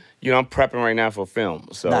that, you. I'm prepping right now for film.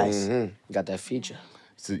 So nice. Got that feature.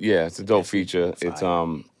 It's a dope feature. It's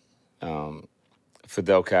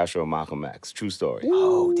Fidel Castro and Malcolm X. True story.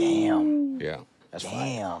 Oh, damn. Yeah.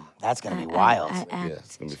 That's gonna be wild. Yeah,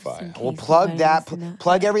 it's gonna be fire. Well, plug that.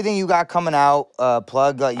 Plug everything you got coming out.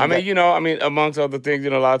 Amongst other things, a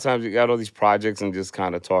lot of times you got all these projects and just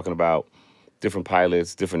kind of talking about different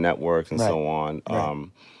pilots, different networks, and so on. Right.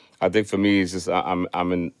 I think for me, it's just I'm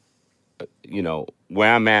in,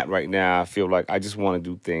 where I'm at right now. I feel like I just want to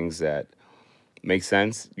do things that make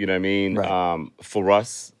sense. You know what I mean? Right. For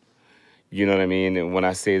us, you know what I mean. And when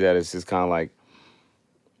I say that, it's just kind of like,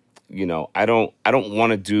 I don't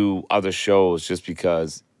want to do other shows just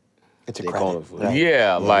because it's a credit. Right.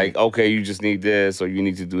 Yeah, like, okay, you just need this or you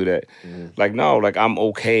need to do that. Like, no, like I'm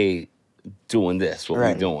okay doing this, what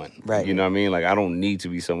we're doing. Right. You know what I mean? Like, I don't need to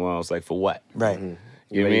be somewhere else. Like, for what? Right.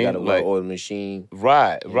 You know what I mean? Got a well-oiled machine.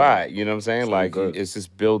 Right. You know what I'm saying? So like, it's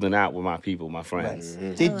just building out with my people, my friends.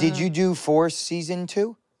 Right. Did you do Force season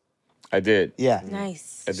 2? I did. Yeah.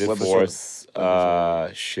 Nice. I did Force.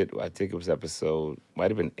 I think it was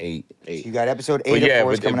might have been 8. So you got episode 8 of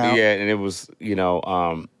Force coming out. Yeah, and it was,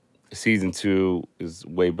 season 2 is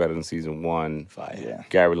way better than season 1. Yeah.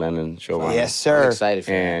 Gary Lennon showrunner. Yes, sir. I'm excited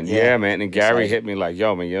for and that. man, and Gary hit me like,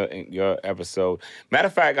 "Yo, man, your episode." Matter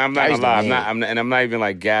of fact, I'm not gonna lie, I'm not even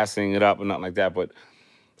like gassing it up or nothing like that, but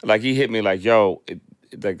like he hit me like, "Yo, like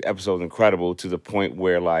the episode's incredible," to the point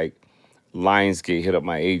where like Lionsgate hit up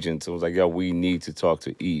my agents and was like, "Yo, we need to talk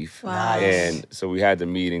to Eve." Wow. And so we had the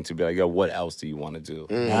meeting to be like, "Yo, what else do you want to do?"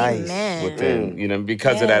 Nice. Within,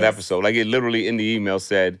 because of that episode. Like it literally in the email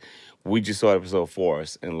said, "We just saw episode 4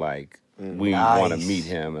 and like we want to meet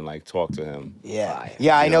him and like talk to him." Yeah.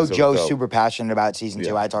 Yeah, I know so Joe's super passionate about season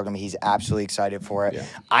 2. I talked to him, he's absolutely excited for it. Yeah.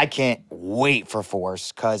 I can't wait for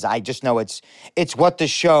Force because I just know it's what the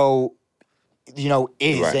show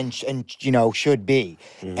is and should be.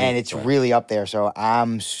 And it's really up there. So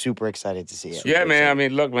I'm super excited to see it. Yeah, man. I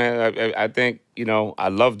mean, look, man, I think, I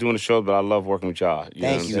love doing the show, but I love working with y'all. You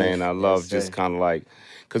know what I'm saying? I love just kind of like,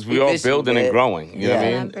 because we all building and growing. You know what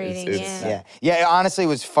I mean? Yeah, honestly, it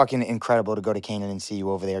was fucking incredible to go to Canaan and see you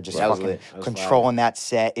over there, just fucking controlling that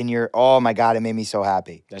set. And oh my God, it made me so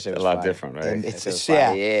happy. That's a lot different, right? And it's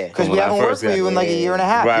because we haven't worked with you in like a year and a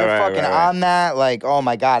half. Right, You're fucking on that. Like, oh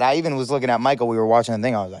my God. I even was looking at Michael. We were watching the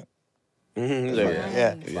thing. I was like,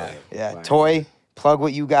 yeah. Toy, plug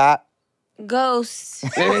what you got. Ghost.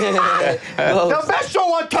 The best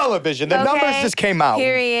show on television. The numbers just came out.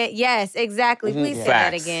 Period. Yes, exactly. Please say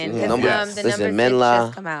that again. The numbers listen, men lie,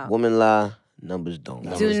 just come out. women lie, numbers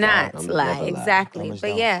don't. Do not lie. Exactly.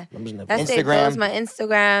 But yeah, that's it. Goes my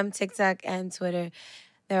Instagram, TikTok, and Twitter.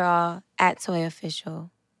 They're all at Toy Official.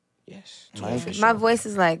 Yes. My voice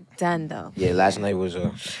is like done though. Yeah, last night was it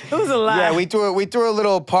was a lot. Yeah, we threw a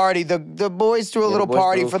little party. The boys threw a little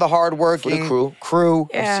party for the hardworking crew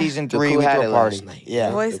of season 3. We threw a party. Yeah.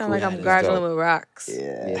 My voice sound like I'm gargling with rocks.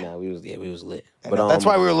 Yeah, we was lit. But that's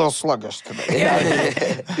why we were a little sluggish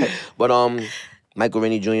today. But Michael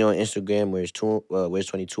Rainey Jr. on Instagram, Where's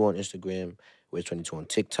 22 on Instagram, Where's 22 on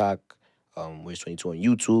TikTok. Where's 22 on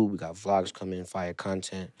YouTube? We got vlogs coming, fire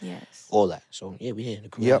content. Yes. All that. So, yeah, we here in the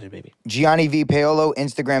crew, baby. Gianni V. Paolo,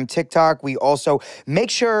 Instagram, TikTok. We also make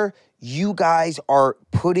sure you guys are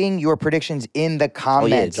putting your predictions in the comments.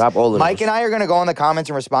 Oh, yeah, drop all of them. Mike and I are going to go in the comments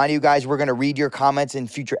and respond to you guys. We're going to read your comments in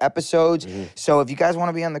future episodes. So if you guys want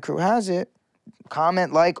to be on the Crew Has It,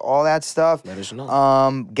 comment, all that stuff. Let us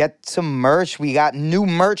know. Get some merch. We got new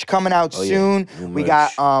merch coming out soon. We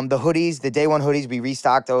got the hoodies, the Day 1 hoodies. We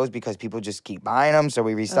restocked those because people just keep buying them, so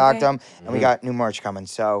we restocked them. And we got new merch coming.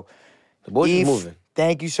 So, the boys Eve, are moving.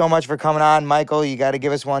 Thank you so much for coming on. Michael, you got to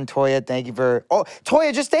give us one. Toya, thank you for... Oh,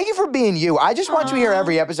 Toya, just thank you for being you. I just want you here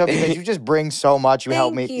every episode because you just bring so much. You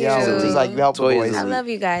help me. You. It's just like you help the boys. I love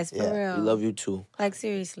you guys, for real. We love you too. Like,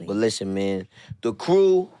 seriously. But listen, man, the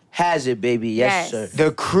Crew Has It, baby. Yes, sir.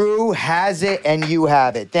 The Crew has it, and you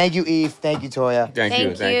have it. Thank you, Eve. Thank you, Toya. Thank you.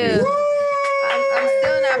 I'm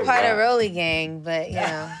still not part of Rolly Gang, but,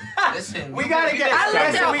 Listen, We gotta get. I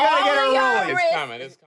looked at We gotta get all her of y'all rolling. wrists. It's coming.